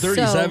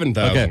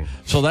 337,000. Okay,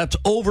 so that's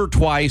over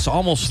twice,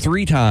 almost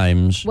 3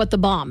 times What the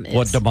bomb is.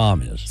 what the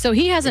bomb is. So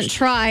he hasn't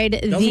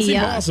tried Doesn't seem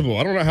possible.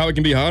 I don't know how it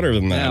can be hotter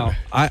than that. Now,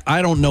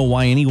 I don't know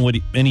why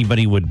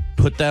anybody would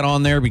put that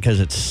on there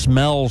because it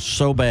smells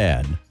so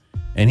bad.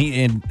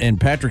 And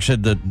Patrick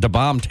said the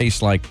bomb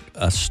tastes like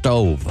a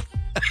stove.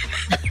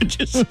 I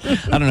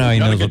don't know how he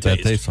knows what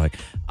that tastes like.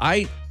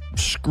 I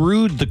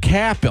screwed the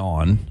cap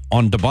on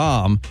Da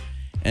Bomb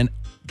and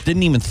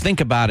didn't even think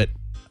about it.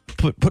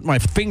 Put my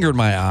finger in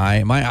my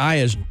eye. My eye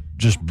is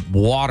just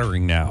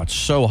watering now. It's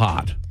so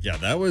hot. Yeah,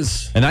 that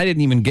was... And I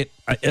didn't even get...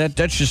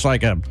 that's just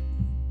like a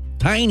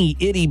tiny,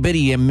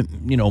 itty-bitty,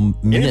 minuscule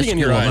Anything in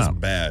your eye is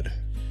amount. bad.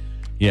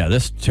 Yeah,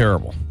 this is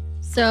terrible.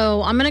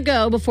 So I'm going to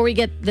go before we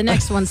get the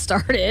next one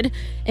started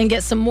and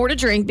get some more to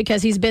drink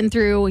because he's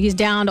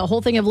down a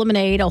whole thing of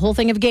lemonade, a whole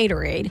thing of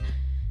Gatorade.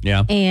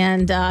 Yeah.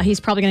 And he's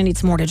probably going to need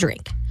some more to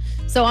drink.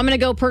 So I'm going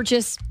to go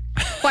purchase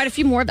quite a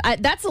few more.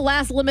 That's the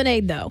last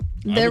lemonade, though.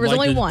 There was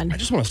only one. I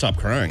just want to stop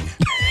crying.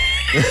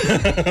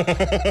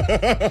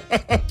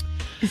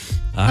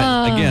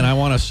 I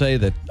want to say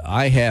that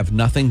I have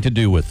nothing to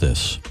do with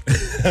this.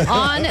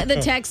 On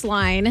the text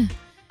line,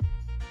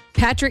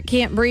 Patrick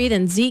can't breathe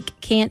and Zeke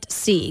can't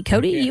see.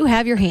 Cody, you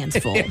have your hands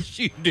full. Yes,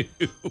 you do.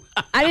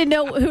 I didn't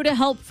know who to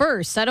help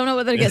first. I don't know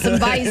whether to get some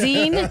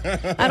Visine.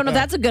 I don't know if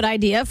that's a good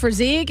idea for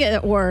Zeke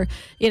or,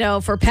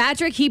 for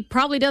Patrick. He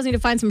probably does need to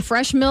find some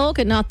fresh milk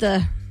and not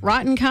the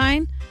rotten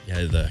kind.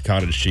 Yeah, the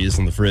cottage cheese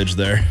in the fridge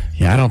there.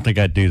 Yeah, I don't think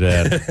I'd do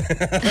that.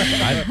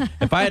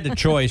 If I had the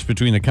choice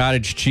between the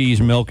cottage cheese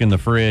milk in the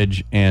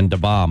fridge and Da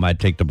Bomb, I'd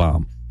take Da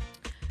Bomb.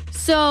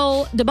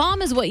 So Da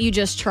Bomb is what you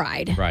just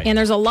tried. Right. And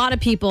there's a lot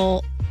of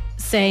people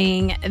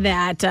saying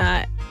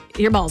that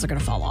your balls are going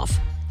to fall off.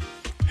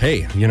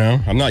 Hey,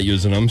 I'm not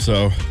using them,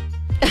 so...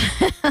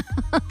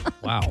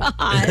 Wow.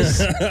 Gosh.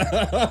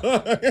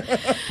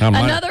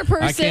 Another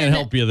person. I can't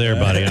help you there,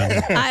 buddy.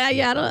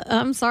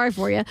 I'm sorry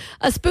for you.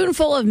 A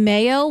spoonful of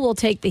mayo will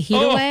take the heat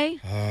away.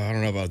 I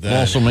don't know about It'll that.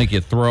 also make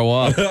you throw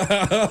up.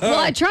 Well,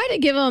 I tried to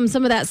give him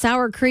some of that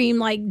sour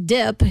cream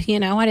dip. I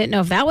didn't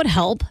know if that would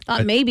help.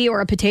 Thought maybe,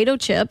 or a potato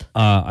chip.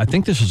 I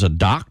think this is a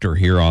doctor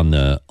here on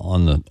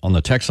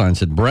the text line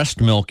said breast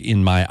milk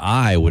in my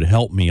eye would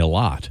help me a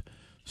lot.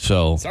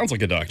 So Sounds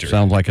like a doctor.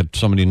 Sounds like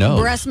somebody knows.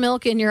 Breast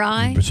milk in your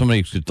eye?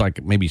 Somebody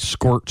could maybe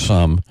squirt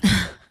some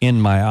in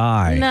my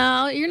eye.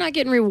 No, you're not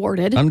getting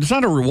rewarded. It's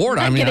not a reward.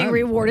 Not getting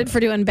rewarded for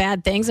doing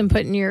bad things and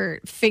putting your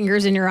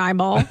fingers in your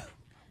eyeball.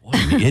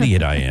 What an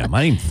idiot I am.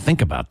 I didn't even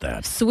think about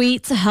that.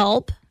 Sweets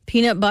help.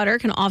 Peanut butter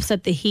can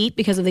offset the heat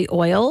because of the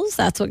oils.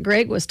 That's what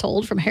Greg was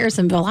told from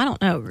Harrisonville. I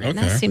don't know. Greg.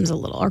 Okay. That seems a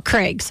little... Or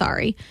Craig,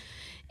 sorry.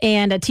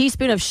 And a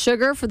teaspoon of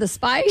sugar for the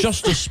spice.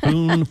 Just a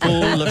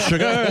spoonful of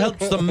sugar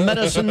helps the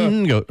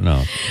medicine go.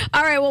 No.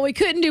 All right. Well, we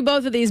couldn't do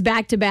both of these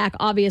back to back,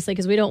 obviously,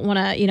 because we don't want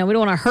to. We don't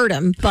want to hurt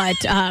him. But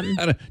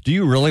do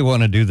you really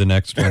want to do the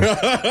next one? You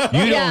don't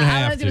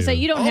have I was going to say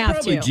you don't I'll have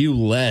probably to. do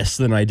less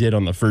than I did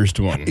on the first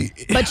one.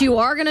 But you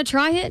are going to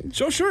try it.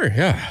 So sure,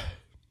 yeah.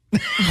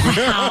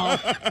 Wow.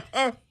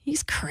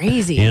 He's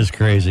crazy. He is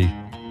crazy.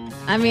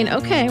 I mean,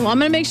 okay. Well, I'm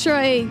going to make sure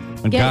I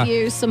get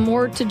you some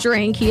more to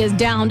drink. He has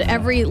downed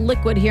every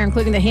liquid here,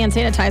 including the hand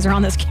sanitizer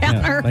on this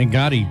counter. Yeah, thank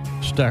God he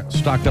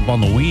stocked up on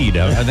the weed.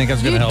 I think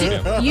that's going to help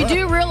him. You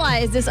do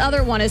realize this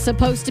other one is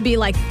supposed to be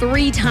like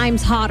 3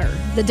 times hotter,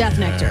 the Death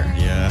Nectar.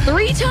 Yeah.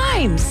 3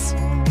 times.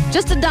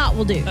 Just a dot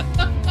will do.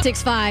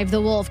 6'5",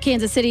 The Wolf,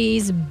 Kansas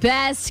City's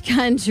best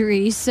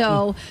country.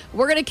 So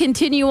we're going to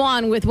continue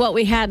on with what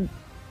we had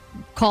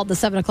called the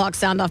 7 o'clock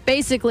sound off.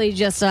 Basically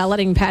just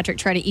letting Patrick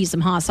try to eat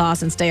some hot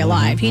sauce and stay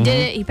alive. He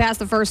did it. He passed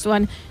the first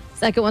one.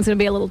 Second one's going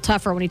to be a little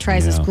tougher when he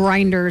tries this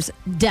Grinder's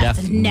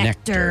Death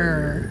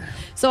Nectar.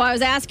 So I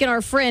was asking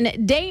our friend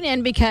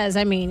DANAN because,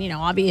 I mean, you know,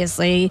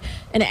 obviously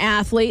an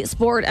athlete,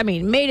 sport, I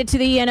mean, made it to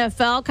the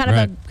NFL, kind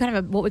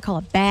of a what we call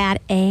a bad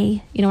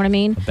A. You know what I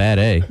mean? A bad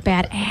A.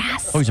 Bad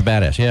ass. Oh, he's a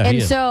badass. Yeah,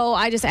 and so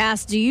I just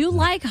asked, do you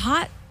like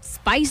hot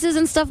spices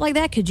and stuff like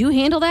that? Could you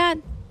handle that?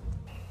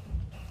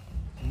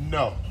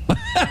 No.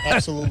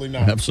 Absolutely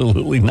not.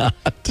 Absolutely not.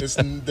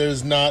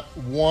 There's not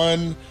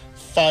one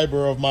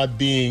fiber of my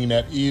being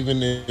that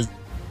even is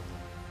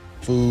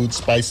food,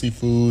 spicy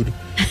food,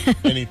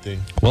 anything.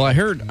 Well, I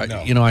heard,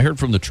 I heard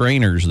from the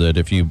trainers that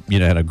if you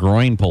had a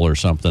groin pull or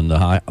something, the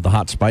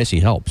hot spicy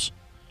helps.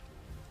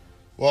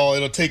 Well,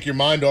 it'll take your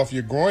mind off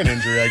your groin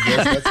injury, I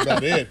guess. That's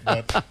about it.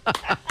 But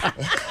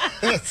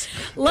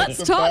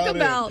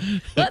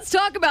let's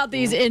talk about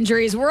these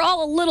injuries. We're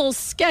all a little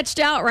sketched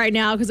out right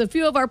now because a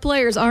few of our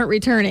players aren't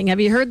returning.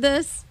 Have you heard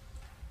this?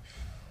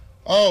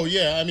 Oh,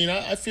 yeah. I mean,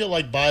 I feel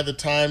like by the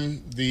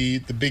time the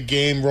big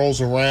game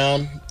rolls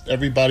around,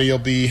 everybody will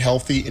be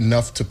healthy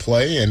enough to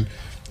play. And,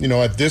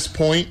 at this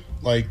point,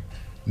 like,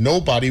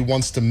 nobody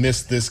wants to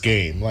miss this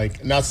game.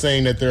 Like, not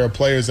saying that there are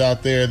players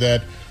out there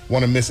that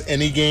want to miss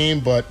any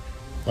game, but,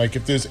 like,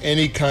 if there's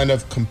any kind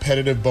of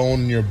competitive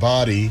bone in your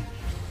body,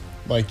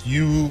 like,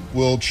 you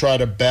will try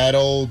to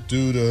battle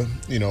due to,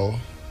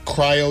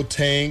 cryo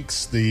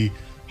tanks, the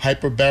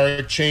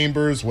hyperbaric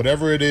chambers,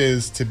 whatever it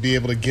is, to be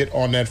able to get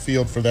on that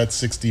field for that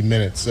 60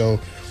 minutes. So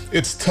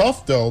it's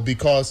tough, though,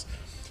 because,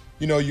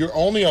 you're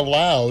only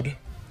allowed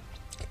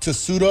to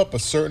suit up a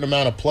certain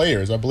amount of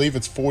players. I believe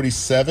it's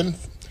 47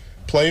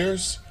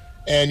 players,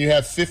 and you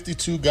have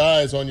 52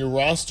 guys on your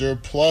roster,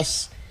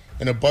 plus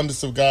an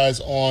abundance of guys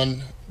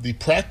on the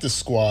practice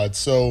squad.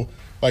 So,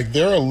 like,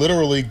 there are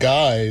literally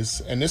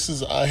guys, and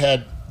I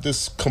had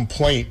this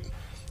complaint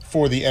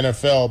for the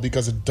NFL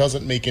because it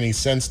doesn't make any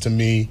sense to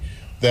me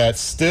that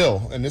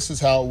still, and this is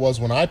how it was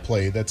when I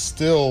played, that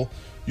still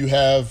you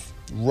have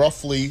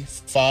roughly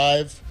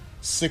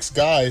 5-6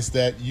 guys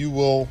that you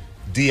will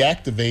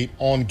deactivate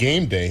on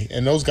game day.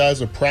 And those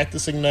guys are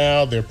practicing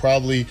now. They're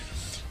probably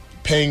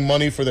paying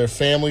money for their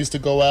families to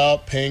go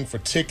out, paying for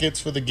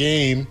tickets for the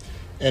game.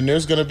 And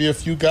there's going to be a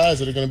few guys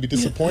that are going to be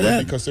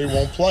disappointed because they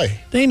won't play.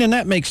 Dana,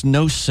 that makes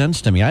no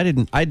sense to me. I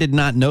did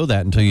not know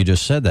that until you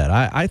just said that.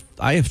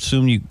 I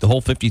assumed the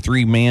whole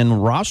 53-man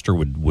roster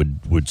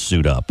would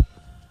suit up.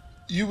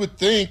 You would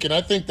think, and I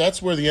think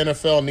that's where the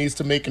NFL needs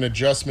to make an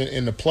adjustment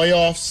in the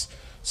playoffs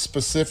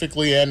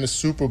specifically and the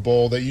Super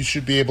Bowl, that you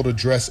should be able to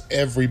dress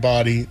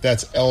everybody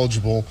that's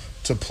eligible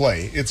to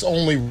play. It's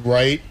only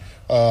right.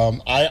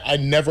 I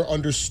never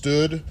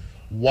understood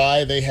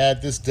why they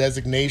had this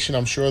designation.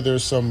 I'm sure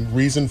there's some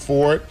reason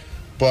for it,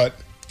 but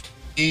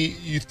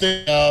you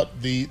think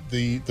about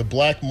the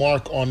black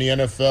mark on the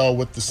NFL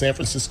with the San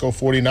Francisco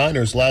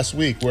 49ers last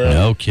week,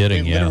 where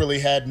they literally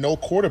had no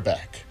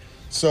quarterback.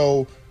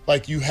 So,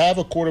 like, you have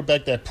a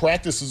quarterback that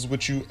practices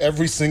with you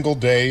every single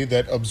day,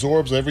 that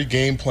absorbs every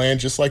game plan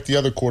just like the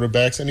other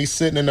quarterbacks, and he's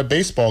sitting in a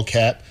baseball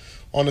cap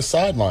on the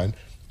sideline.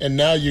 And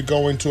now you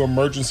go into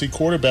emergency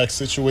quarterback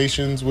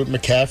situations with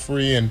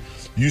McCaffrey and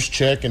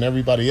Juszczyk and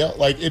everybody else.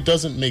 Like, it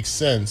doesn't make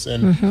sense.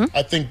 And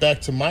I think back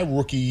to my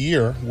rookie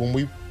year when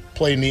we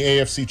played in the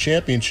AFC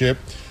Championship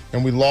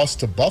and we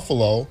lost to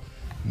Buffalo,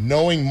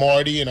 knowing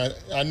Marty, and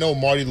I know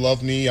Marty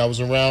loved me. I was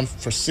around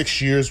for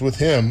 6 years with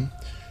him.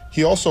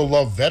 He also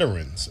loved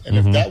veterans. And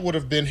if that would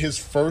have been his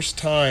first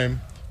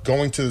time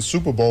going to the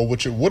Super Bowl,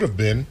 which it would have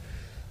been,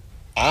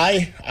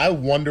 I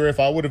wonder if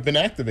I would have been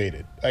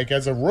activated, like,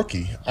 as a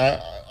rookie.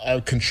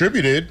 I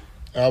contributed.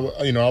 I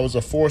was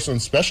a force on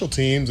special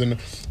teams and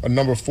a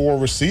number 4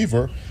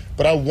 receiver,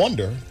 but I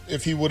wonder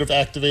if he would have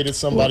activated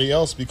somebody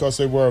else because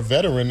they were a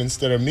veteran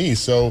instead of me.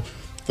 So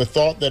the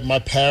thought that my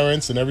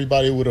parents and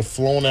everybody would have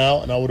flown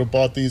out and I would have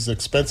bought these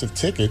expensive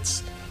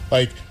tickets,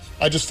 like,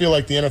 I just feel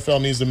like the NFL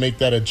needs to make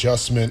that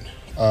adjustment,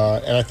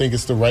 and I think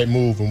it's the right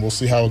move, and we'll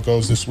see how it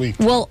goes this week.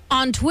 Well,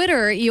 on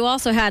Twitter, you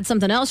also had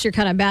something else you're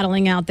kind of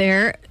battling out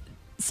there,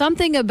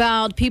 something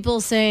about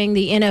people saying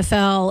the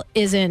NFL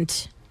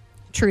isn't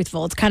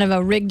truthful. It's kind of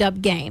a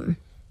rigged-up game.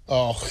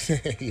 Oh,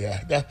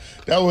 yeah.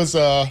 That was...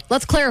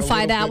 Let's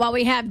clarify that while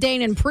we have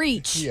DANAN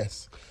preach.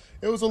 Yes.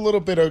 It was a little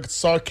bit of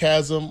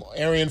sarcasm.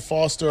 Arian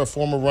Foster, a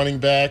former running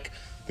back,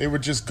 they were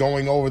just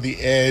going over the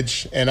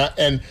edge,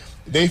 and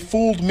they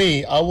fooled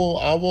me. I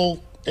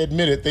will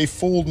admit it. They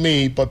fooled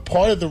me. But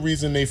part of the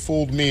reason they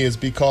fooled me is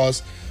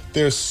because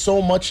there's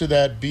so much of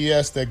that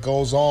BS that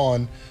goes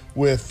on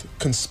with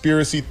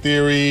conspiracy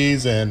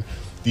theories and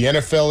the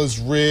NFL is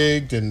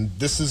rigged and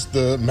this is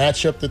the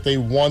matchup that they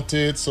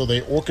wanted. So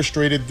they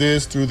orchestrated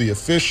this through the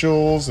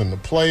officials and the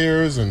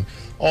players and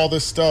all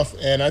this stuff.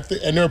 And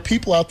and there are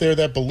people out there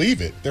that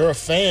believe it. There are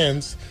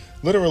fans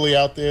literally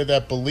out there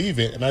that believe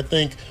it. And I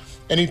think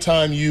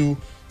anytime you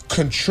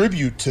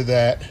contribute to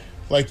that,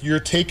 like you're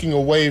taking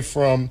away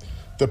from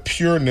the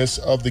pureness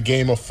of the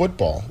game of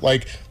football.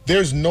 Like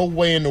there's no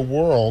way in the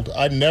world,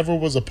 I never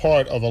was a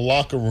part of a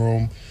locker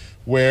room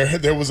where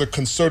there was a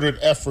concerted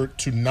effort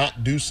to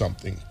not do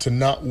something, to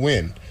not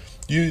win.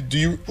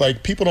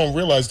 People don't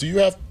realize,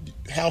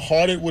 how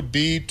hard it would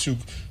be to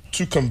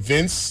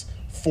convince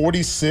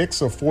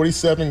 46 or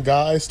 47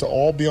 guys to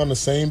all be on the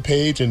same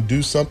page and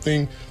do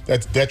something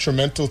that's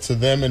detrimental to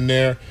them and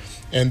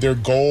their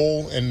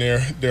goal and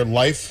their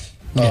life.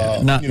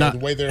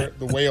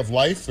 The way of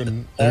life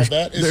and all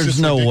that. There's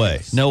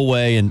no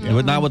way,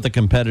 and not with the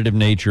competitive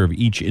nature of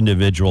each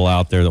individual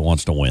out there that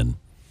wants to win.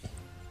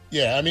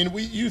 Yeah, I mean,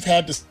 you've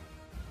had the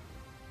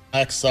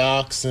Black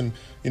Sox and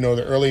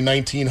the early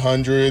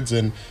 1900s,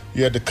 and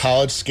you had the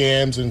college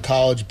scams in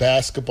college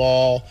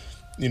basketball.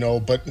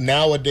 But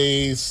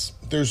nowadays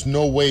there's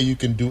no way you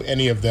can do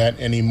any of that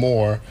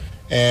anymore,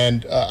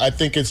 and I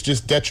think it's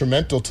just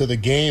detrimental to the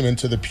game and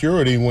to the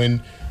purity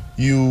when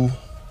you,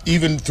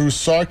 even through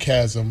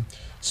sarcasm,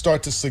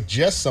 start to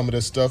suggest some of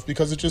this stuff,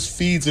 because it just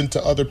feeds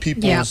into other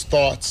people's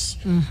thoughts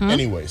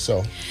anyway.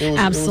 So it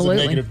was a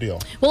negative deal.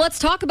 Well, let's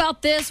talk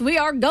about this. We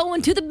are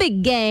going to the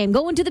big game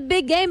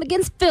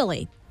against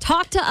Philly.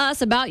 Talk to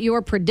us about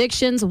your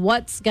predictions.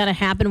 What's going to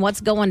happen?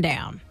 What's going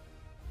down?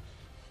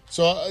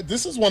 So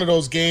this is one of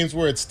those games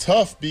where it's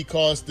tough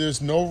because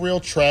there's no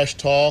real trash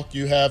talk.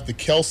 You have the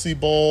Kelsey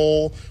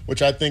Bowl,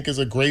 which I think is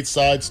a great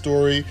side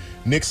story.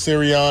 Nick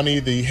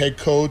Sirianni, the head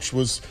coach,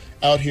 was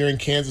out here in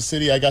Kansas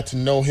City. I got to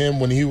know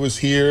him when he was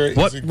here.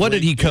 What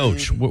did he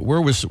coach?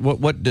 Where was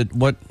what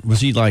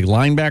was he, like,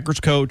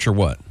 linebackers coach or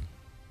what?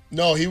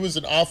 No, he was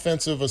an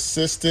offensive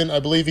assistant. I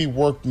believe he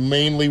worked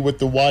mainly with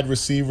the wide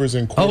receivers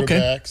and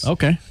quarterbacks.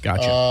 Okay,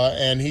 gotcha.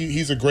 And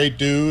he's a great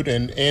dude.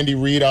 And Andy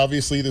Reid,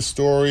 obviously, the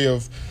story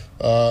of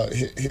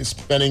his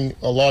spending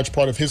a large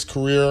part of his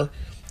career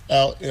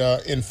out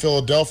in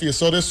Philadelphia.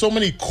 So there's so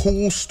many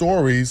cool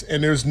stories,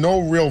 and there's no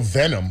real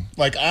venom.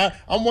 Like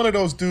I'm one of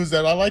those dudes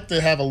that I like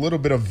to have a little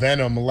bit of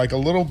venom, like a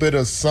little bit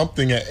of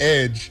something at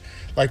edge,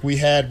 like we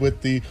had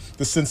with the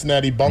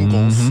Cincinnati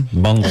Bungles.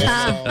 Bungles.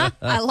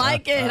 I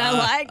like it.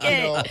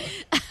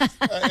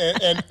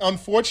 And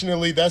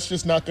unfortunately, that's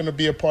just not going to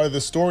be a part of the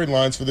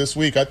storylines for this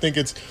week. I think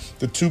it's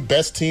the two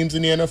best teams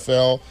in the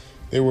NFL.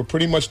 They were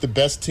pretty much the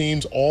best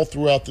teams all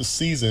throughout the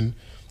season.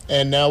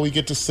 And now we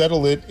get to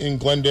settle it in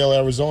Glendale,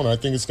 Arizona. I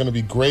think it's going to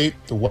be great.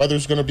 The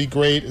weather's going to be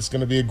great. It's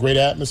going to be a great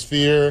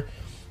atmosphere.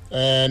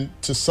 And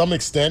to some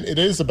extent, it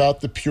is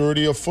about the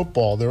purity of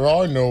football. There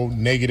are no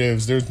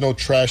negatives. There's no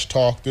trash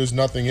talk. There's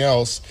nothing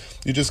else.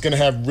 You're just going to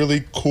have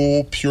really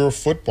cool, pure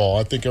football.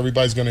 I think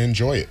everybody's going to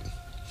enjoy it.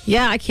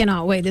 Yeah, I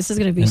cannot wait. This is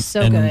going to be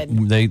so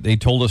good. They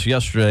told us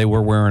yesterday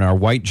we're wearing our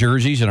white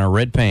jerseys and our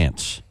red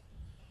pants.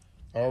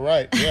 All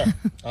right, yeah,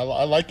 I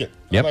like it.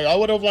 Yep. I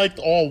would have liked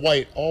all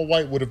white. All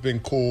white would have been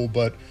cool,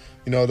 but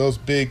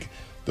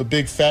the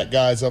big fat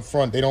guys up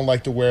front, they don't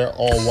like to wear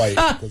all white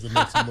because it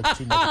makes them look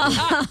too much.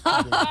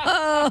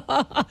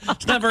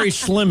 It's not very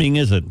slimming,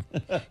 is it?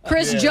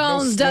 Chris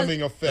Jones no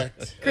slimming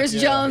effect.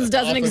 Jones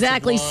doesn't Offensive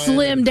exactly line.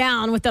 slim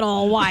down with it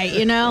all white,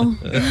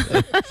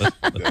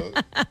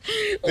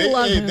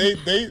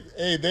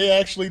 They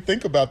actually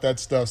think about that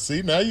stuff.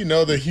 See, now you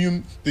know the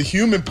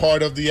human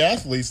part of the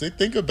athletes. They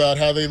think about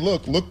how they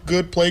look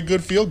good, play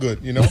good, feel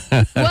good.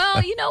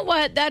 Well, you know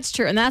what? That's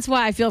true, and that's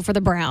why I feel for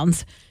the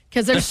Browns,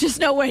 because there's just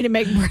no way to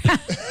make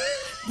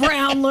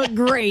brown look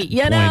great.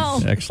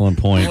 Excellent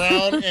point.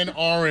 Brown and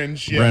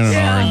orange. Yes. Brown and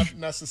orange. Not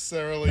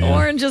necessarily.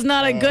 Orange is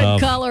not a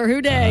good color.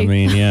 Who day? I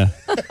mean, yeah.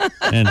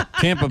 And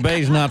Tampa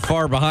Bay's not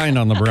far behind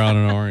on the brown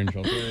and orange,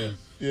 I'll tell you.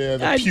 Yeah,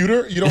 the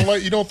pewter.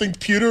 You don't think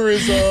pewter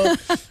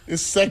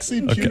is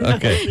sexy? Pewter?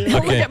 Okay.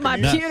 Look at my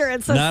pewter.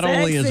 It's so not sexy.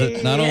 Only is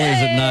it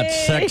not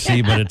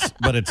sexy,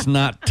 but it's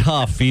not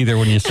tough either.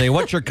 When you say,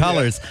 "What's your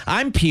colors?"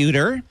 I'm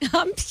pewter.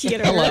 I'm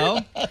pewter. Hello.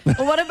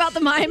 Well, what about the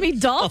Miami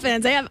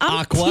Dolphins? They have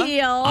aqua.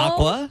 Teal.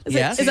 Aqua.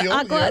 Yes. Is it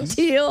aqua, yes.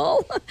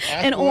 teal,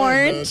 and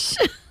orange?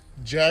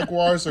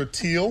 Jaguars are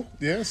teal.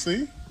 Yeah.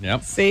 See.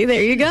 Yep. See,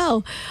 there you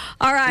go.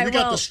 All right. We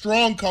got the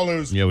strong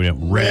colors. Yeah, we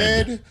have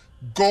red.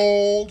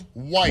 Gold,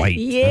 white.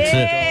 Yeah. That's it.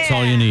 That's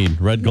all you need.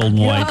 Red, gold, and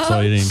white. That's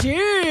all you need.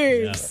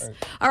 Chiefs.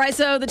 Yeah. All right,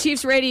 so the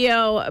Chiefs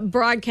radio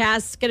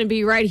broadcast is going to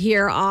be right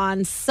here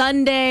on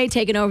Sunday,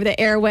 taking over the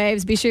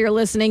airwaves. Be sure you're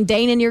listening.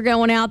 Danan, you're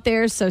going out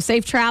there, so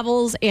safe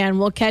travels, and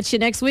we'll catch you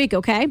next week,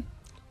 okay?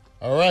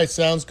 All right,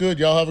 sounds good.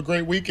 Y'all have a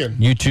great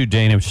weekend. You too,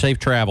 Dana. Safe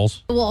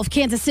travels. Well,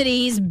 Kansas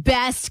City's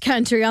best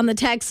country on the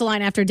text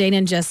line after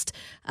Danan just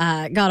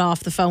got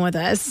off the phone with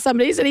us.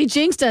 Somebody said he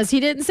jinxed us. He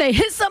didn't say,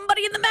 hit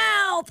somebody in the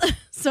mouth.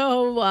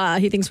 So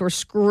he thinks we're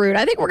screwed.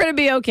 I think we're going to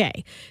be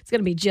okay. It's going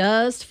to be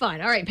just fine.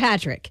 All right,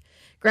 Patrick,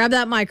 grab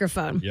that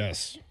microphone.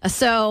 Yes.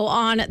 So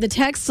on the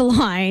text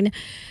line,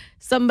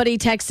 Somebody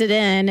texted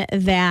in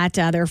that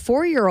their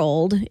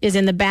 4-year-old is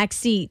in the back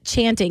seat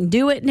chanting,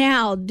 "Do it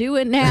now, do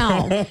it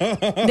now."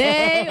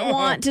 They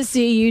want to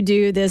see you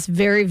do this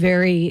very,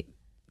 very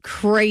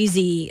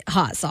crazy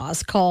hot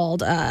sauce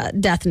called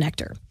Death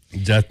Nectar.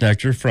 Death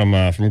Nectar from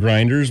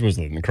Grinders was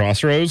in the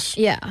Crossroads.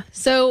 Yeah.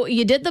 So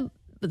you did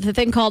the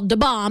thing called Da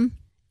Bomb,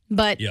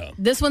 but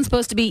this one's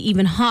supposed to be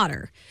even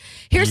hotter.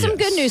 Here's some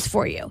good news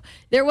for you.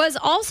 There was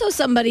also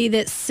somebody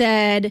that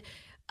said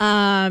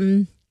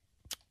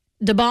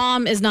Da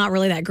Bomb is not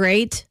really that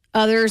great.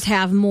 Others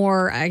have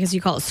more, I guess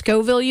you call it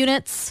Scoville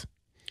units,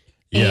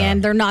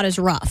 and they're not as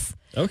rough.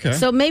 Okay.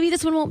 So maybe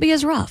this one won't be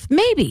as rough.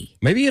 Maybe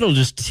it'll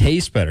just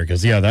taste better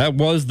because, that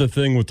was the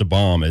thing with the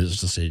bomb.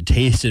 Is just it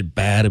tasted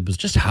bad. It was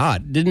just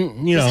hot.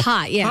 Didn't, It's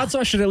hot, yeah. Hot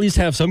sauce should at least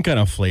have some kind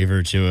of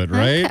flavor to it,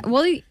 right? Okay.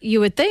 Well, you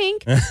would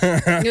think.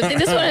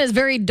 This one is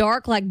very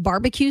dark, like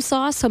barbecue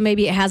sauce, so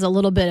maybe it has a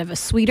little bit of a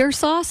sweeter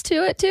sauce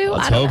to it, too.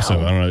 Let's hope so.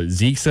 I don't know.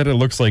 Zeke said it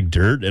looks like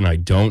dirt, and I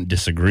don't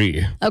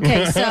disagree.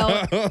 Okay,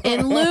 so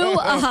in lieu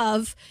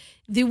of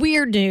the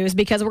weird news,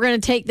 because we're going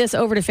to take this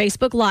over to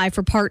Facebook Live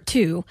for part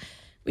 2,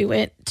 we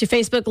went to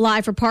Facebook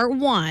Live for part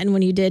 1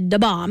 when you did Da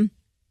Bomb.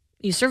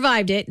 You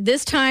survived it.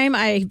 This time,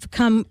 I've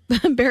come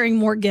bearing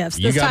more gifts.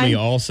 You got me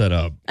all set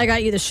up. I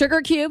got you the sugar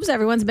cubes.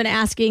 Everyone's been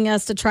asking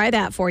us to try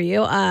that for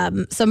you.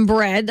 Some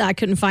bread. I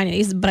couldn't find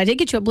any, but I did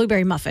get you a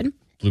blueberry muffin.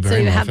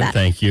 Blueberry muffin, have that.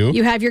 Thank you.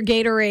 You have your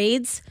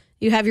Gatorades.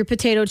 You have your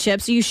potato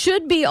chips. You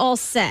should be all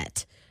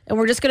set. And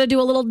we're just going to do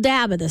a little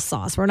dab of this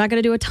sauce. We're not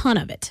going to do a ton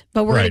of it.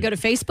 But we're going to go to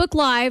Facebook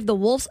Live, the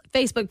Wolf's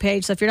Facebook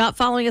page. So if you're not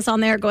following us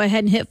on there, go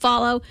ahead and hit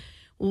follow.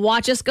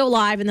 Watch us go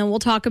live, and then we'll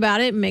talk about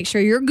it and make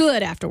sure you're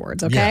good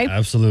afterwards, okay? Yeah,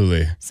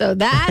 absolutely. So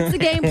that's the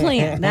game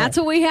plan. That's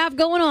what we have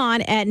going on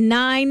at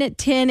 9,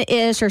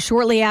 10-ish, or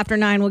shortly after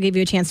 9. We'll give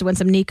you a chance to win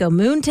some Nico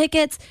Moon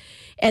tickets.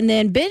 And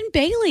then Ben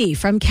Bailey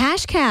from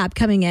Cash Cab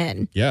coming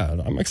in. Yeah,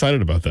 I'm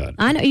excited about that.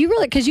 I know. You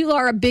really, because you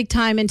are a big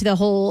time into the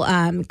whole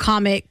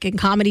comic and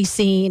comedy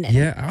scene.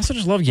 Yeah, I also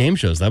just love game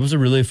shows. That was a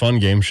really fun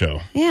game show.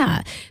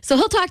 Yeah. So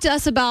he'll talk to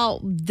us about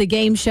the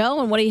game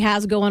show and what he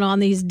has going on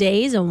these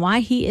days and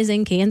why he is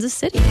in Kansas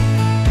City.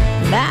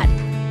 That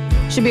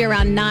should be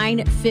around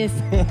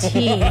 9:15.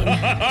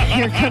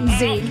 Here comes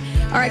Zeke.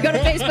 All right, go to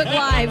Facebook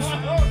Live.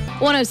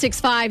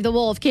 106.5 The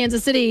Wolf,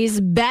 Kansas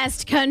City's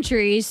best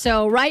country.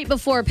 So right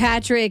before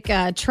Patrick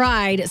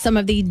tried some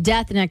of the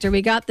Death Nectar,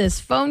 we got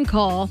this phone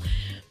call,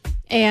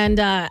 and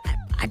I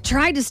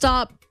tried to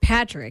stop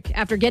Patrick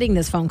after getting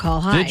this phone call.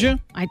 Hi. Did you?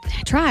 I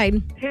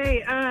tried.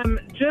 Hey,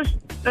 just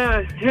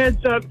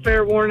heads up,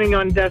 fair warning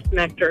on Death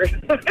Nectar.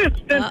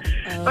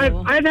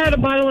 I've had a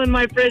bottle in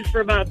my fridge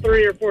for about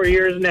 3 or 4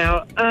 years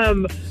now.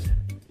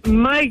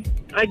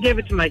 I gave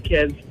it to my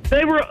kids.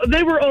 They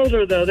were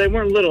older though; they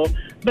weren't little.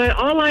 But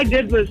all I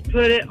did was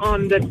put it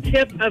on the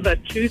tip of a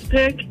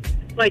toothpick,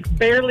 like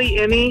barely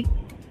any,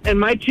 and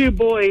my 2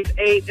 boys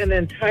ate an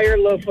entire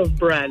loaf of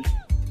bread.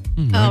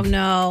 Mm-hmm. Oh,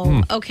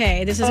 no.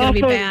 Okay, this is going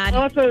to be bad.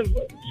 Off of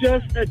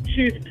just a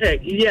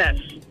toothpick, yes.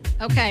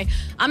 Okay,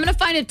 I'm going to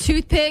find a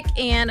toothpick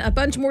and a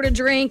bunch more to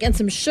drink and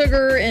some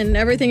sugar and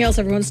everything else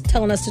everyone's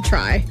telling us to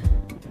try.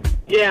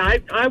 Yeah,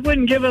 I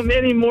wouldn't give them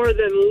any more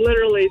than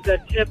literally the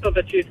tip of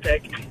a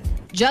toothpick.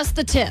 Just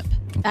the tip.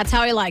 That's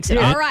how he likes it.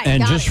 All right.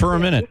 And just for a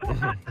minute.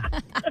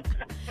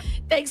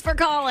 Thanks for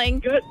calling.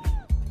 Good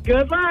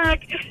luck.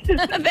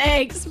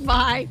 Thanks.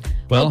 Bye.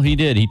 Well, he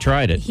did. He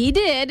tried it. He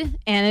did.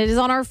 And it is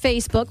on our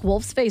Facebook,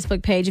 Wolf's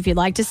Facebook page, if you'd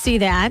like to see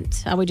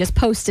that. We just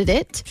posted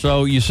it.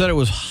 So you said it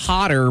was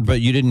hotter, but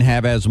you didn't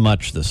have as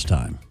much this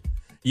time.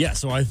 Yeah,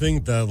 so I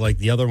think that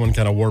the other one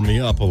kind of warmed me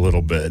up a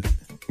little bit.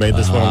 Made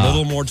this one a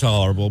little more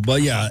tolerable.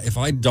 But yeah, if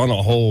I'd done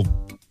a whole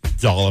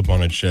dollop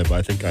on a chip,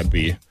 I think I'd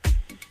be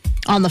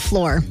on the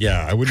floor.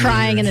 Yeah, I would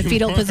crying in the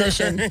fetal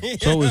position.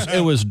 So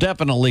it was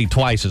definitely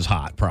twice as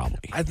hot,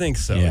 probably. I think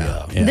so.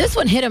 Yeah. This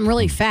one hit him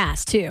really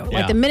fast too.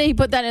 Like the minute he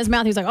put that in his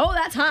mouth, he was like, "Oh,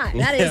 that's hot.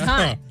 That is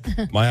hot."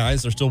 My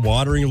eyes are still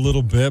watering a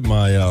little bit.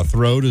 My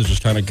throat is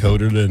just kind of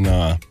coated in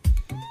a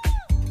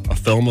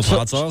film of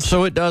hot sauce.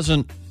 So it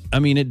doesn't. I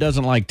mean, it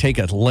doesn't like take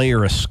a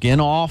layer of skin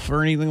off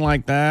or anything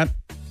like that.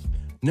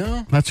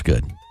 No, that's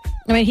good.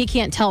 I mean, he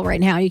can't tell right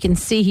now. You can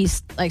see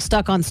he's like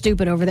stuck on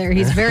stupid over there.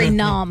 He's very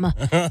numb.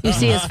 You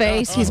see his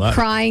face? He's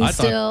crying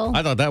still.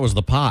 I thought that was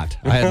the pot.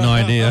 I had no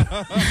idea.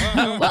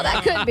 Well,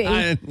 that could be.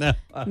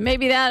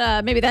 Maybe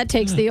that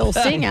takes the old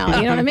sting out.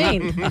 You know what I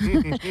mean?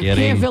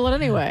 Can't feel it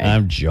anyway.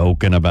 I'm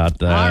joking about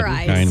that. All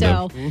right,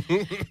 so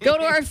go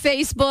to our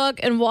Facebook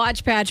and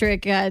watch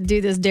Patrick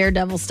do this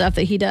daredevil stuff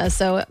that he does.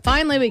 So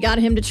finally, we got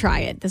him to try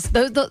it.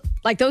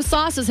 Those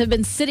sauces have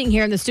been sitting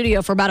here in the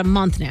studio for about a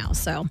month now.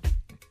 So.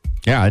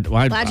 Yeah,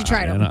 glad you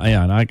tried them.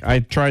 I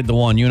tried the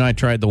one. You and I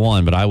tried the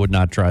one, but I would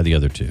not try the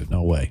other two.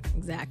 No way.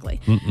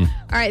 Exactly. All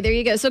right, there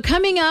you go. So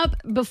coming up,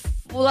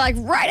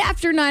 right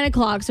after 9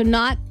 o'clock, so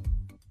not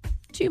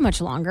too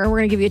much longer, we're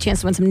going to give you a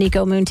chance to win some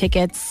Nico Moon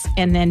tickets,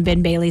 and then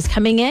Ben Bailey's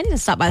coming in to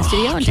stop by the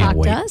studio and talk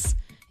to us.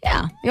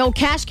 Yeah, the old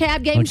Cash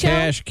Cab game show.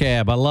 Cash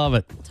Cab, I love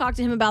it. We'll talk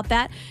to him about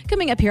that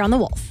coming up here on The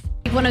Wolf.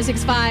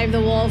 106.5 The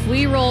Wolf.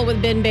 We roll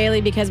with Ben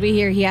Bailey because we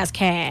hear he has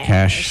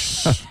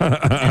cash.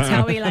 That's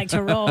how we like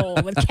to roll,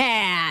 with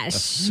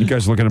cash. You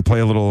guys looking to play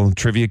a little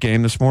trivia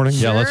game this morning?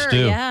 Yeah, let's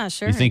do. Yeah,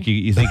 sure. You think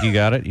you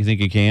got it? You think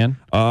you can?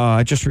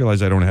 I just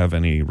realized I don't have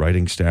any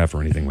writing staff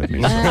or anything with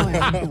me. So.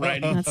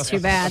 That's too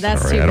bad.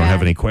 That's Sorry, too bad. I don't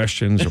have any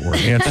questions or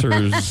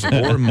answers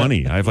or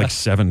money. I have like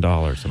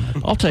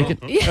 $7. I'll take it.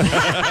 It's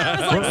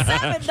like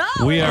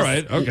 $7. We are All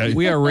right, okay.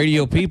 We are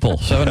radio people.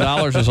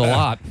 $7 is a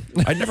lot.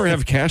 I never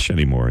have cash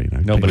anymore.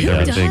 Nobody Pay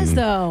does. everything Does,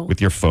 though.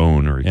 with your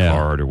phone or your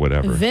card or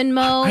whatever.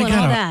 Venmo and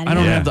all that.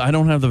 I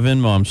don't have the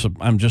Venmo.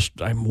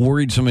 I'm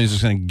worried somebody's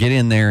just going to get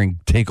in there and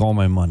take all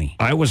my money.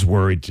 I was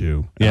worried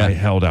too. Yeah. I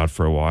held out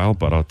for a while,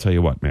 but I'll tell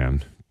you what,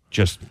 man,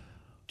 just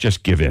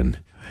give in.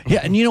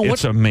 Yeah, and you know what?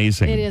 It's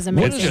amazing. It is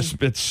amazing.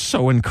 It's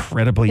so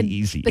incredibly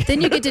easy. But then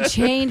you get to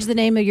change the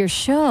name of your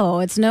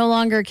show. It's no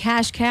longer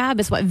Cash Cab.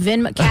 It's what?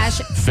 Venmo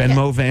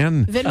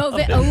Van. Venmo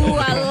Van. Oh,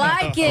 I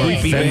like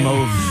it.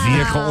 Venmo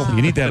Vehicle.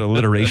 You need that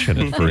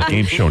alliteration for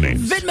game show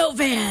names. Venmo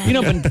Van. You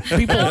know, when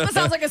people It almost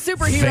sounds like a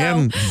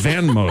superhero.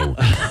 Vanmo.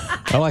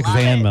 I like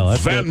Venmo.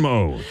 That's good.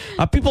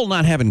 Vanmo. People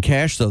not having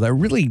cash though, that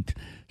really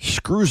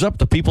screws up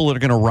the people that are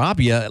going to rob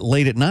you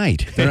late at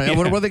night.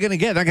 What are they going to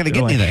get? They're not going to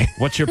get anything.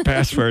 What's your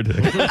password?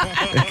 They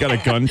got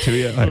a gun to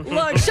you.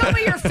 Look, show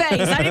me your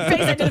face. I need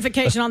face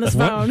identification on this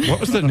phone.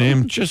 What was the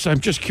name? I'm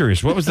just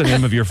curious. What was the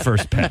name of your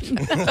first pet?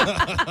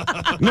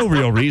 No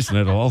real reason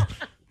at all.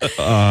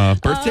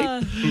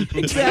 Birthday?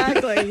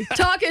 Exactly.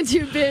 Talking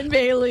to Ben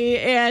Bailey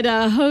and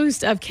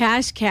host of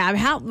Cash Cab.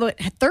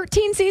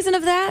 13 season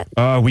of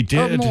that? We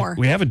did. Or more?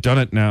 We haven't done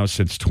it now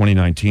since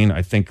 2019.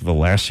 I think the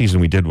last season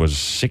we did was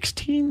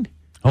 16.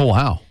 Oh,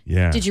 wow.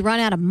 Yeah. Did you run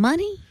out of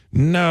money?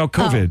 No,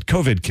 COVID.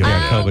 COVID killed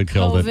it. COVID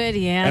killed it.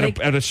 COVID, yeah.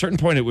 At a certain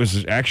point, it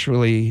was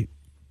actually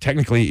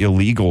technically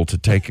illegal to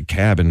take a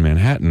cab in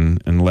Manhattan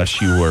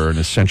unless you were an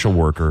essential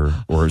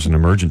worker or as an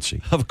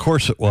emergency. Of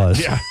course it was.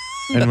 Yeah.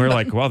 And we're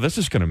like, well, this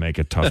is going to make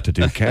it tough to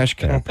do Cash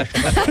Cab.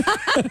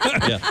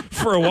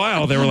 For a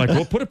while, they were like,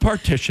 we'll put a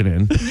partition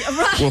in.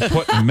 We'll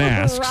put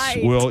masks.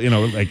 Right. We'll,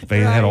 they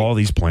had all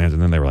these plans.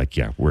 And then they were like,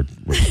 yeah, we're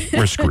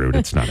screwed.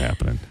 It's not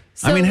happening.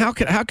 I mean, how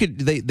could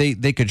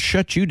they could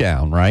shut you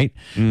down, right?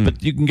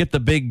 But you can get the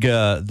big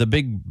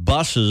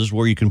buses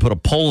where you can put a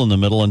pole in the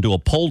middle and do a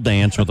pole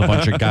dance with a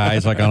bunch of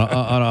guys like on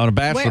a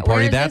bachelor Where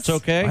party. is That's this?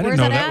 okay. I didn't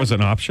know that was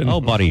an option.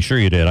 Oh, buddy, sure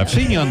you did. I've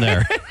seen you on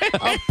there.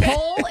 A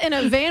pole in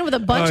a van with a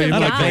bunch of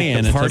Not a guys.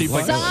 van. It's Party a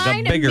bus.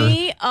 Sign bigger.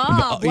 me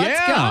up. Let's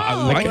go.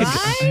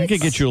 I could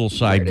get you a little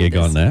side gig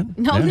on that.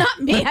 No, not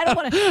me. I don't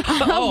want to.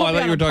 Oh, I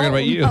thought you were talking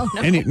about you.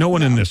 No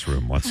one in this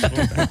room wants to do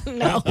that.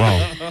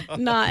 No,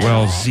 not.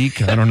 Well,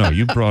 Zeke, I don't know.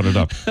 You brought it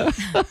up.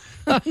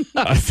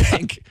 I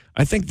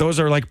think those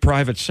are like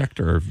private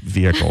sector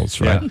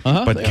vehicles, right?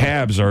 Yeah. But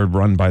cabs are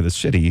run by the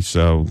city,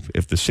 so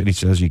if the city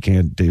says you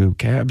can't do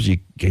cabs, you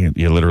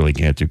literally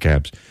can't do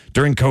cabs.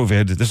 During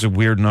COVID, this is a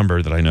weird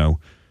number that I know.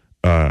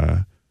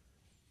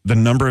 The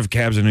number of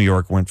cabs in New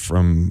York went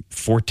from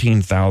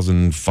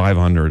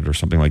 14,500 or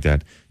something like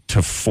that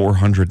to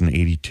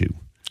 482.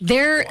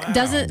 There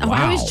doesn't. Wow.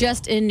 I was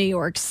just in New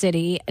York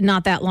City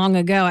not that long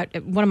ago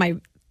at one of my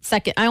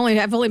second.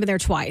 I've only been there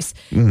twice,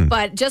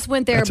 but just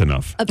went there. That's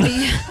enough. No,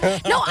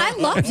 I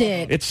loved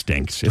it. It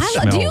stinks. It Do you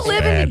smells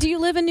live bad. Do you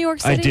live in New York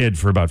I City? did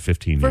for about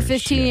 15 years. For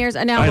 15 years,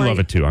 and now I love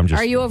it too.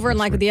 Are you over in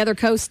like the other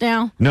coast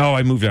now? No,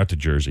 I moved out to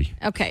Jersey.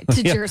 Okay,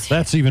 to Jersey.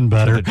 That's even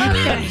better.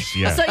 Okay.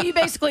 Yeah. So you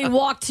basically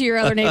walk to your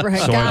other neighborhood.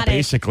 So I Got it.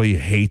 basically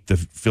hate the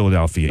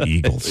Philadelphia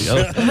Eagles.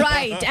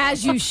 Right,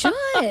 as you should.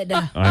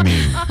 I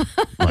mean,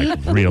 like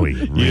really.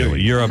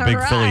 You're a big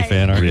Right. Philly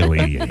fan, aren't you?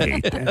 Really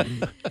hate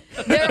them.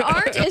 There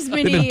aren't as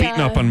many. They've been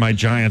beating up on my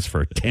Giants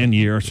for 10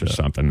 years or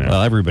something now.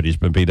 Well, everybody's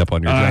been beat up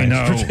on your I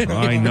Giants. know.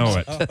 I know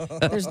it.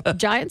 There's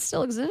Giants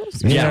still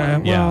exist. Yeah.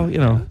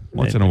 Well,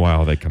 once in a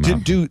while they come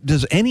out.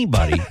 Does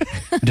anybody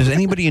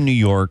in New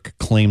York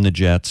claim the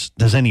Jets?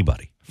 Does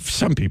anybody?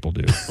 Some people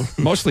do.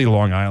 Mostly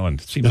Long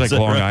Island. Seems like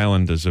Long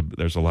Island there's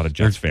a lot of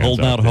Jets fans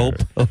holding out there.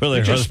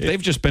 hope.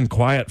 They've just been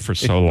quiet for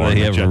so long. They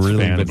the have Jets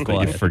really fans, been that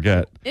quiet. You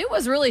forget. It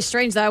was really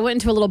strange that I went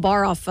into a little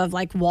bar off of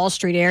like Wall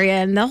Street area,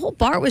 and the whole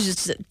bar was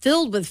just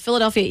filled with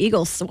Philadelphia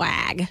Eagles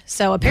swag.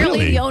 So apparently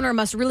Really? the owner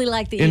must really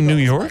like the In Eagles.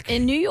 New York?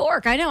 In New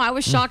York. I know. I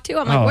was shocked too.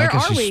 I'm like, I where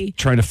guess are he's we?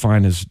 trying to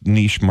find his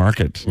niche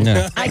market.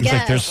 Yeah. I He's guess.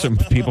 like, there's some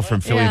people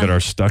from Philly Yeah. that are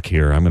stuck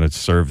here. I'm going to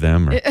serve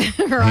them. Or,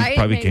 Right? He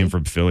probably Maybe. came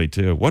from Philly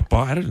too. What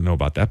bar? I didn't know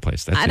about that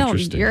place. That's I don't.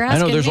 interesting. You're I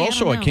know asking there's me, I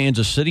also don't a know.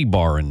 Kansas City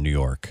bar in New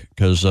York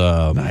because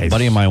Nice. a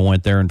buddy of mine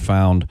went there and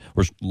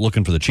was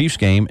looking for the Chiefs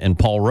game, and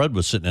Paul Rudd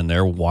was sitting in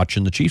there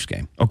watching the Chiefs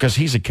game. Oh, because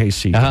he's a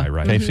KC guy,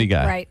 right? KC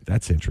guy. Right.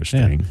 That's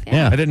interesting.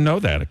 Yeah. I didn't know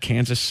that. A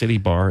Kansas City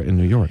bar in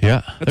New York.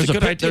 Yeah. That's There's a a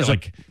good pit- idea. there's a-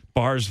 Like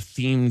bars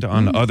themed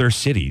on other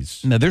cities.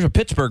 Now, there's a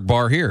Pittsburgh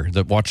bar here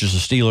that watches the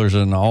Steelers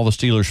and all the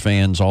Steelers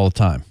fans all the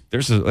time.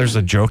 There's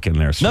a joke in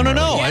there. No.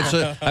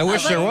 somewhere. I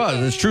wish there was.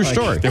 It's a true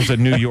story. There's a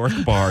New York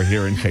bar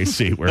here in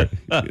KC where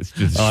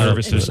the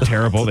service is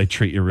terrible. They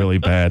treat you really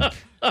bad.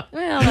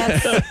 Well,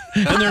 that's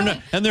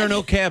and there are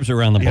no cabs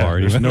around the bar.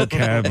 There's no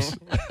cabs.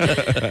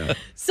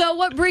 so.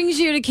 What brings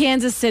you to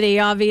Kansas City?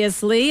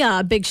 Obviously,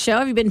 big show.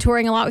 Have you been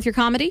touring a lot with your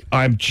comedy?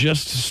 I'm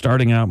just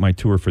starting out my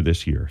tour for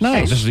this year.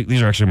 Nice. So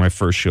these are actually my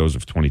first shows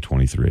of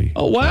 2023.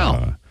 Oh,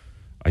 wow.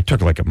 I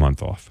took like a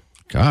month off.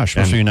 Gosh,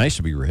 must be nice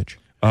to be rich.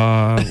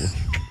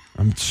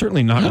 I'm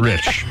certainly not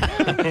rich.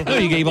 No,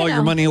 you gave all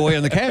your money away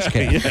on the cash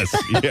cab. Yes,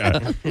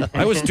 yeah.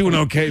 I was doing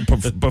okay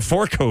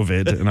before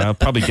COVID, and I'll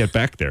probably get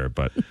back there.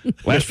 But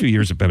last few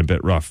years have been a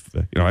bit rough.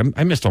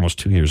 I missed almost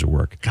 2 years of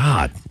work.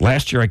 God.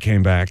 Last year I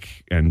came back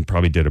and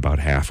probably did about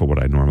half of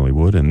what I normally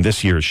would, and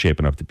this year is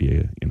shaping up to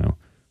be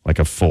like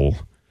a full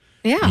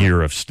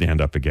year of stand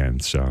up again.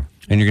 So.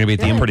 And you're going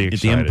to be at pretty the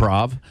excited.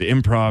 Improv. The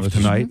Improv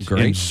tonight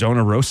in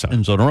Zona Rosa.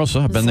 In Zona Rosa.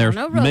 I've been there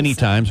Zona Rosa, many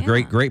times.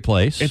 yeah. Great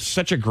place. It's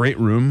such a great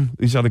room.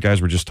 These other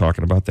guys were just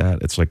talking about that.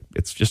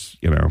 It's just,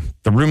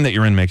 the room that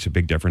you're in makes a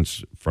big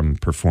difference from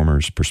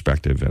performers'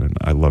 perspective. And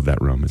I love that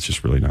room. It's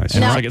just really nice.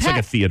 Now, It's like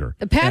a theater.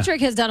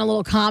 Patrick has done a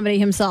little comedy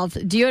himself.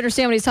 Do you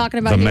understand what he's talking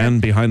about The here? man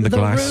behind the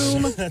glass.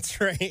 room.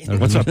 That's right.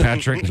 What's up,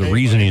 Patrick? There's a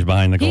reason he's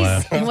behind the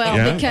glass. Well,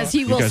 Yeah? because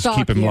he You will guys stalk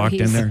keep him you. locked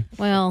in there?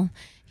 Well,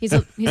 he's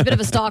a bit of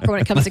a stalker when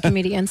it comes to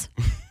comedians.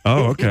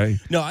 Oh, okay.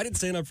 No, I did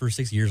stand up for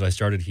 6 years. I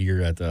started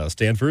here at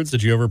Stanford's.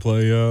 Did you ever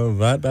play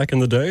that back in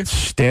the day?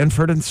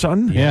 Stanford and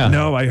Son? Yeah.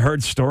 No, I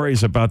heard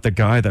stories about the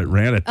guy that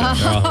ran it.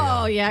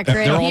 Oh, yeah,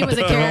 great. He was a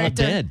They're all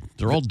character. dead.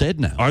 They're all dead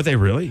now. Are they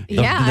really?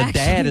 Yeah, The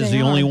dad actually is they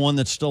the only are. one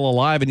that's still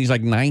alive, and he's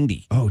like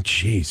 90. Oh,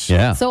 jeez.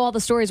 Yeah. So all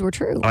the stories were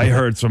true. I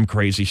heard some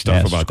crazy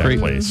stuff about that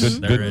place.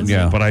 There is.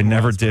 Yeah. But I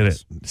never did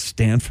it.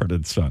 Stanford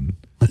and Son.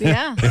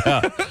 Yeah.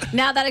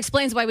 Now that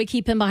explains why we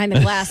keep him behind the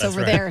glass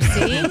over there.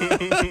 See?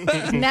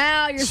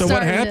 Now you're So starting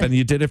what happened?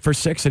 You did it for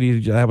 6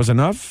 and that was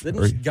enough? Then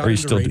Or got you into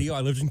still radio. I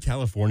lived in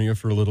California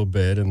for a little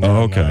bit, and then,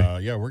 okay.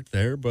 I worked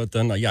there. But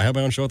then, I had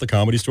my own show at the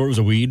Comedy Store. It was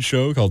a weed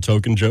show called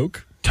Token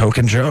Joke.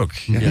 Token Joke.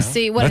 You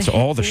see what That's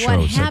all the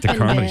shows at the happened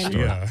Comedy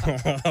then?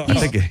 Store.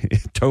 I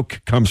think Toke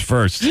comes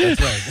first.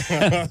 That's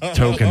right.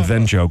 Token,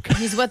 then joke.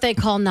 He's what they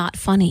call not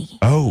funny.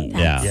 Oh.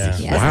 Yeah.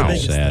 Yes. Wow. That's the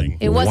biggest Sad. thing.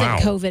 It wasn't Wow.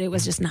 COVID. It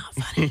was just not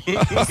funny.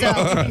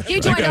 So you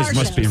You joined guys our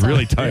must show, be so-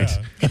 really tight.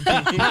 You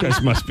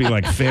guys must be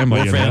like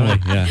family. We're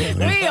family. Yeah.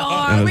 We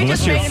are. We Unless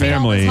just you're made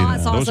family, hot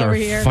sauce those over are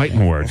here.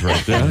 fighting words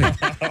right there.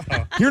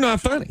 You're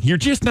not funny. You're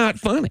just not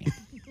funny.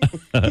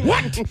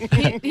 What?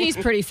 He's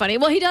pretty funny.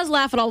 Well, he does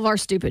laugh at all of our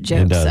stupid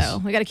jokes, does. so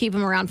we got to keep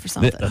him around for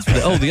something.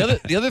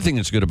 The other thing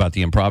that's good about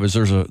the Improv is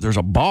there's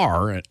a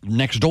bar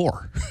next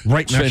door.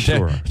 Right It's next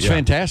door. It's Yeah.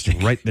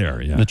 fantastic. Right there.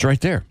 Yeah. It's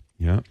right there.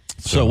 Yeah.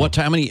 So what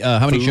time?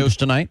 How many shows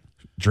tonight?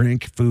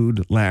 Drink,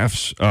 food,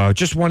 laughs.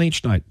 Just one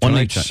each night. One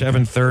Tonight's each night.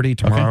 7:30.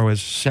 Tomorrow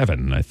is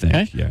 7, I think.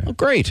 Okay. Yeah. Oh,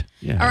 great.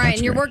 Yeah. all right, that's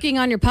and you're great. working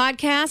on your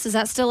podcast. Is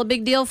that still a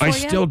big deal for I you?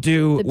 still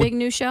do. The big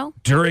new show?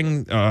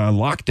 During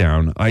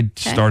lockdown,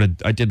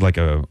 I did like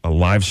a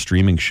live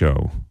streaming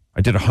show.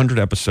 I did 100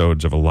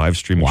 episodes of a live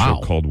streaming Wow.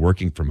 show called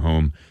Working From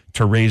Home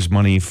to raise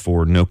money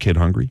for No Kid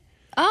Hungry.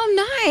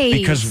 Oh, nice.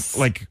 Because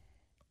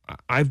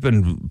I've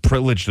been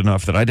privileged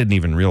enough that I didn't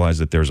even realize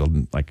that there's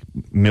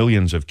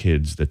millions of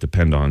kids that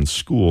depend on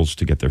schools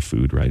to get their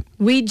food, right?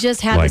 we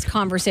just had this like-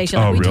 conversation.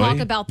 Oh, we really? talk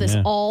about this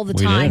Yeah. all the We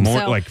did. time. More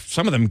so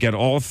some of them get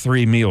all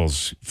 3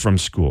 meals from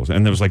schools,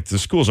 and there was the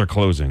schools are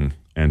closing,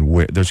 and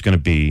there's going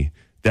to be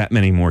that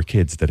many more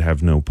kids that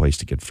have no place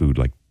to get food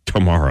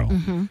tomorrow.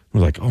 Mm-hmm.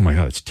 We're like, oh my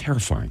god, it's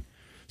terrifying.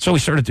 So we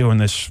started doing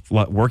this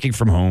working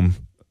from home,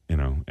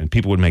 and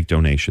people would make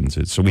donations.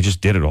 So we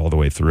just did it all the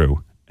way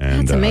through.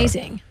 And, that's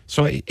amazing.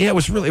 So it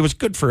was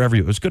good for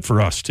it was good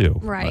for us too.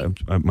 Right.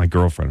 My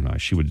girlfriend and I,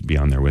 she would be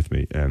on there with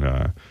me,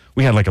 and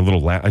we had a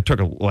little. I took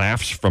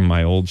laughs from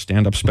my old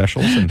stand-up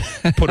specials and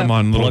put them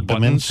on little Plugged them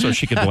in. buttons so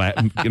she could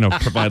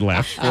provide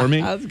laughs for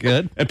me. That's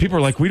good. And people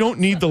are like, "We don't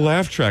need the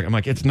laugh track." I'm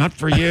like, "It's not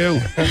for you.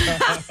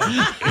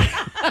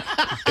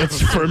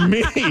 It's for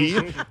me.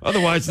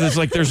 Otherwise,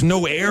 there's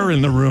no air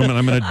in the room, and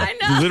I'm going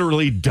to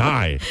literally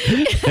die."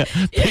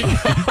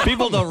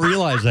 People don't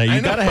realize that.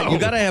 You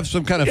gotta have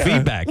some kind of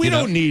feedback. We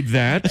don't need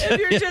that.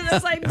 You're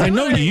just like, I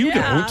know you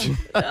don't.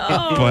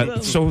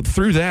 But so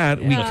through that,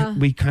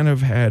 we kind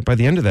of had, by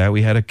the end of that,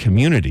 we had a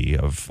community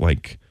of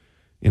maybe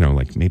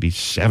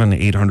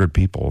 700-800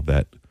 people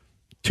that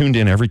tuned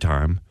in every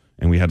time,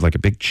 and we had a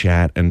big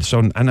chat. And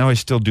so now I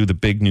still do the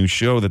big new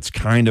show that's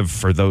kind of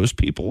for those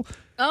people.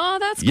 Oh,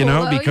 that's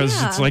cool. Because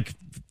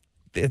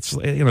it's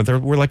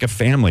we're like a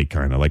family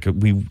kind of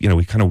we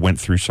kind of went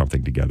through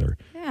something together,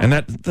 and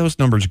those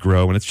numbers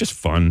grow, and it's just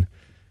fun.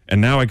 And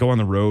now I go on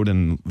the road,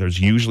 and there's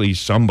usually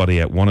somebody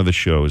at one of the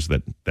shows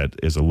that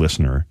is a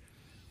listener.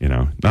 It's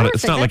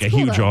not like a That's cool,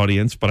 huge though.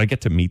 audience, but I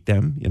get to meet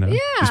them. These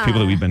Yeah. people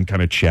that we've been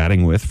kind of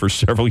chatting with for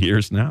several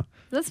years now.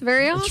 That's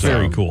very awesome. It's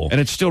very cool.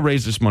 And it still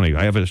raises money.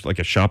 I have a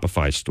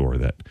Shopify store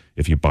that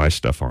if you buy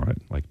stuff on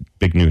it, like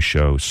big new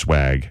show,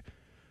 swag,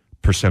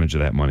 percentage of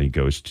that money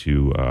goes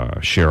to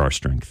Share Our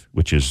Strength,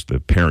 which is the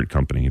parent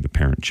company, the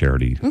parent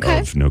charity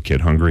of No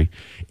Kid Hungry.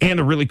 And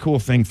a really cool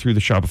thing through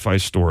the Shopify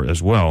store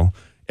as well,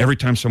 every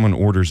time someone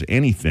orders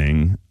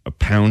anything, a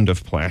pound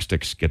of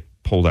plastics get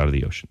pulled out of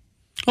the ocean.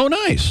 Oh,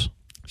 nice.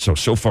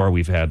 So far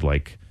we've had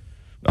like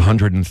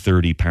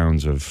 130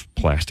 pounds of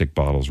plastic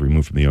bottles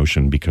removed from the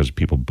ocean because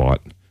people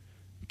bought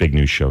Big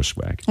News Show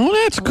swag. Oh,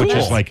 that's cool. Which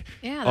is like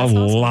that's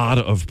lot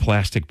of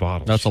plastic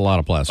bottles. That's a lot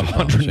of plastic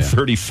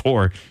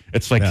 134. bottles,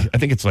 It's like, I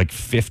think it's like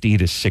 50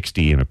 to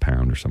 60 in a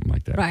pound or something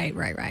like that.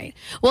 Right.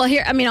 Well,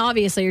 here, I mean,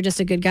 obviously, you're just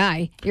a good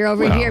guy. You're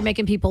over here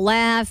making people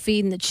laugh,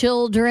 feeding the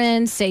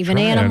children, saving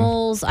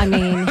animals. I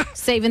mean,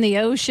 saving the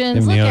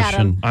oceans. Look at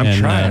him. I'm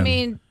trying. I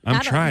mean,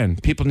 I'm trying.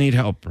 People need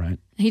help, right?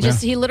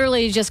 He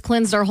literally just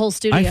cleansed our whole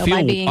studio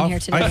by being here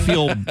today. I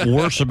feel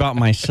worse about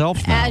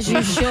myself now. As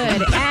you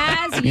should.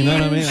 You know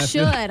what I mean?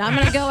 Should. I'm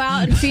going to go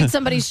out and feed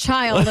somebody's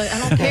child.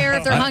 I don't care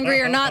if they're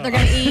hungry or not. They're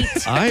going to eat.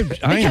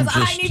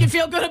 I need to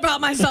feel good about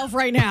myself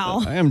right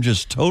now. I am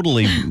just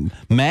totally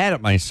mad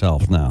at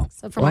myself now.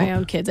 So for my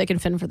own kids, they can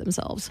fend for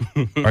themselves.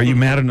 Are you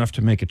mad enough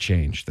to make a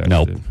change?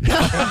 Nope.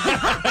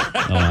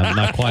 No,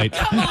 not quite.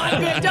 Come on,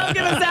 Ben, don't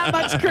give us that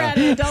much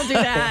credit. Don't do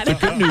that. The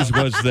good news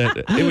was that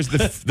it was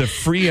the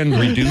free and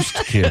reduced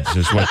kids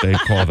is what they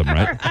call them,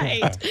 right?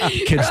 Right.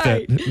 Kids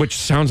which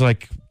sounds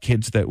like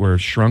kids that were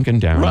shrunken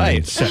down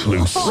and set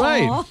loose.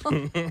 Right.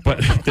 But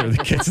they're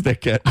the kids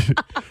that get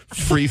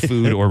free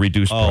food or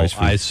reduced price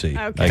food. I see.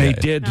 Okay. They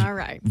did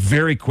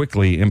very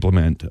quickly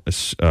implement a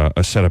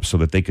setup so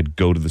that they could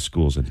go to the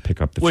schools and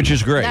pick up the Which food.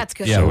 is great. That's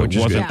good. Yeah, So which it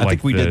is wasn't good. like I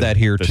think we did that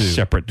here the too.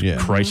 separate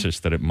crisis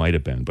that it might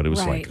have been, but it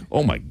was Right. like,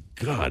 oh my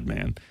God,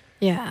 man.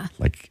 Yeah.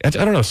 Like, I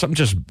don't know, something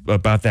just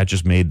about that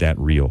just made that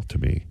real to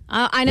me.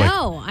 I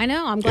know.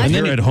 I'm glad If you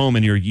you're at home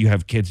and you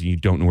have kids and you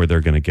don't know where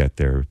they're going to get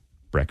their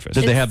breakfast.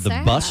 Did they have the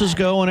sad. buses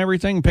go and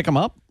everything, pick them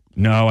up?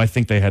 No, I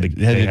think they had to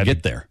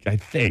get there. I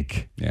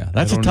think. Yeah,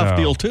 that's I a don't tough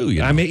know. deal too. You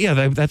know? I mean,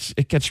 yeah,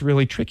 it gets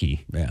really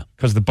tricky. Yeah.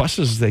 Because the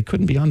buses, they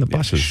couldn't be on the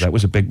buses. That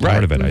was a big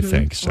part of it, I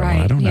think. So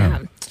I don't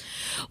know.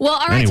 Well,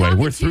 all right. Anyway,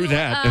 we're talking through to,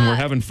 that and we're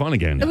having fun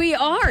again. We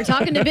are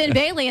talking to Ben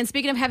Bailey. And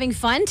speaking of having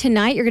fun,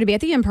 tonight you're going to be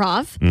at the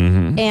Improv.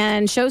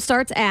 And show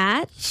starts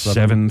at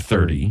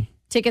 7:30.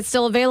 Tickets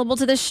still available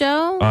to this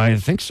show? I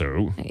think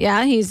so.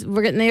 Yeah,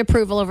 we're getting the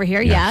approval over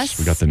here. Yes.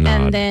 We got the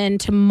nod. And then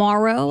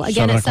tomorrow,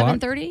 again 7 at o'clock?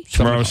 7:30?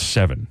 Tomorrow's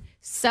 7.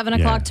 7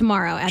 o'clock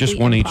tomorrow at Just the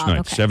one Improv. each night,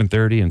 Okay.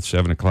 7:30 and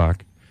 7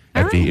 o'clock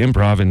at the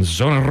Improv in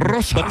Zona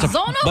Rosa. But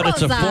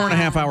it's a Rosa.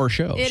 4.5-hour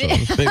show. It So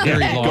is. it's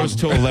very It long. goes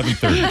till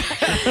 11:30. Well,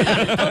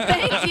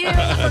 thank you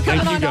for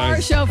coming on our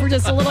guys. show for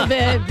just a little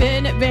bit.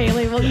 Ben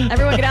Bailey. Well,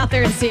 everyone get out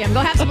there and see him. Go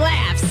have some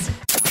laughs.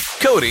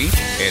 Cody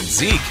and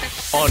Zeke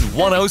on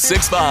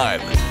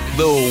 106.5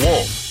 The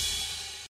Wolf.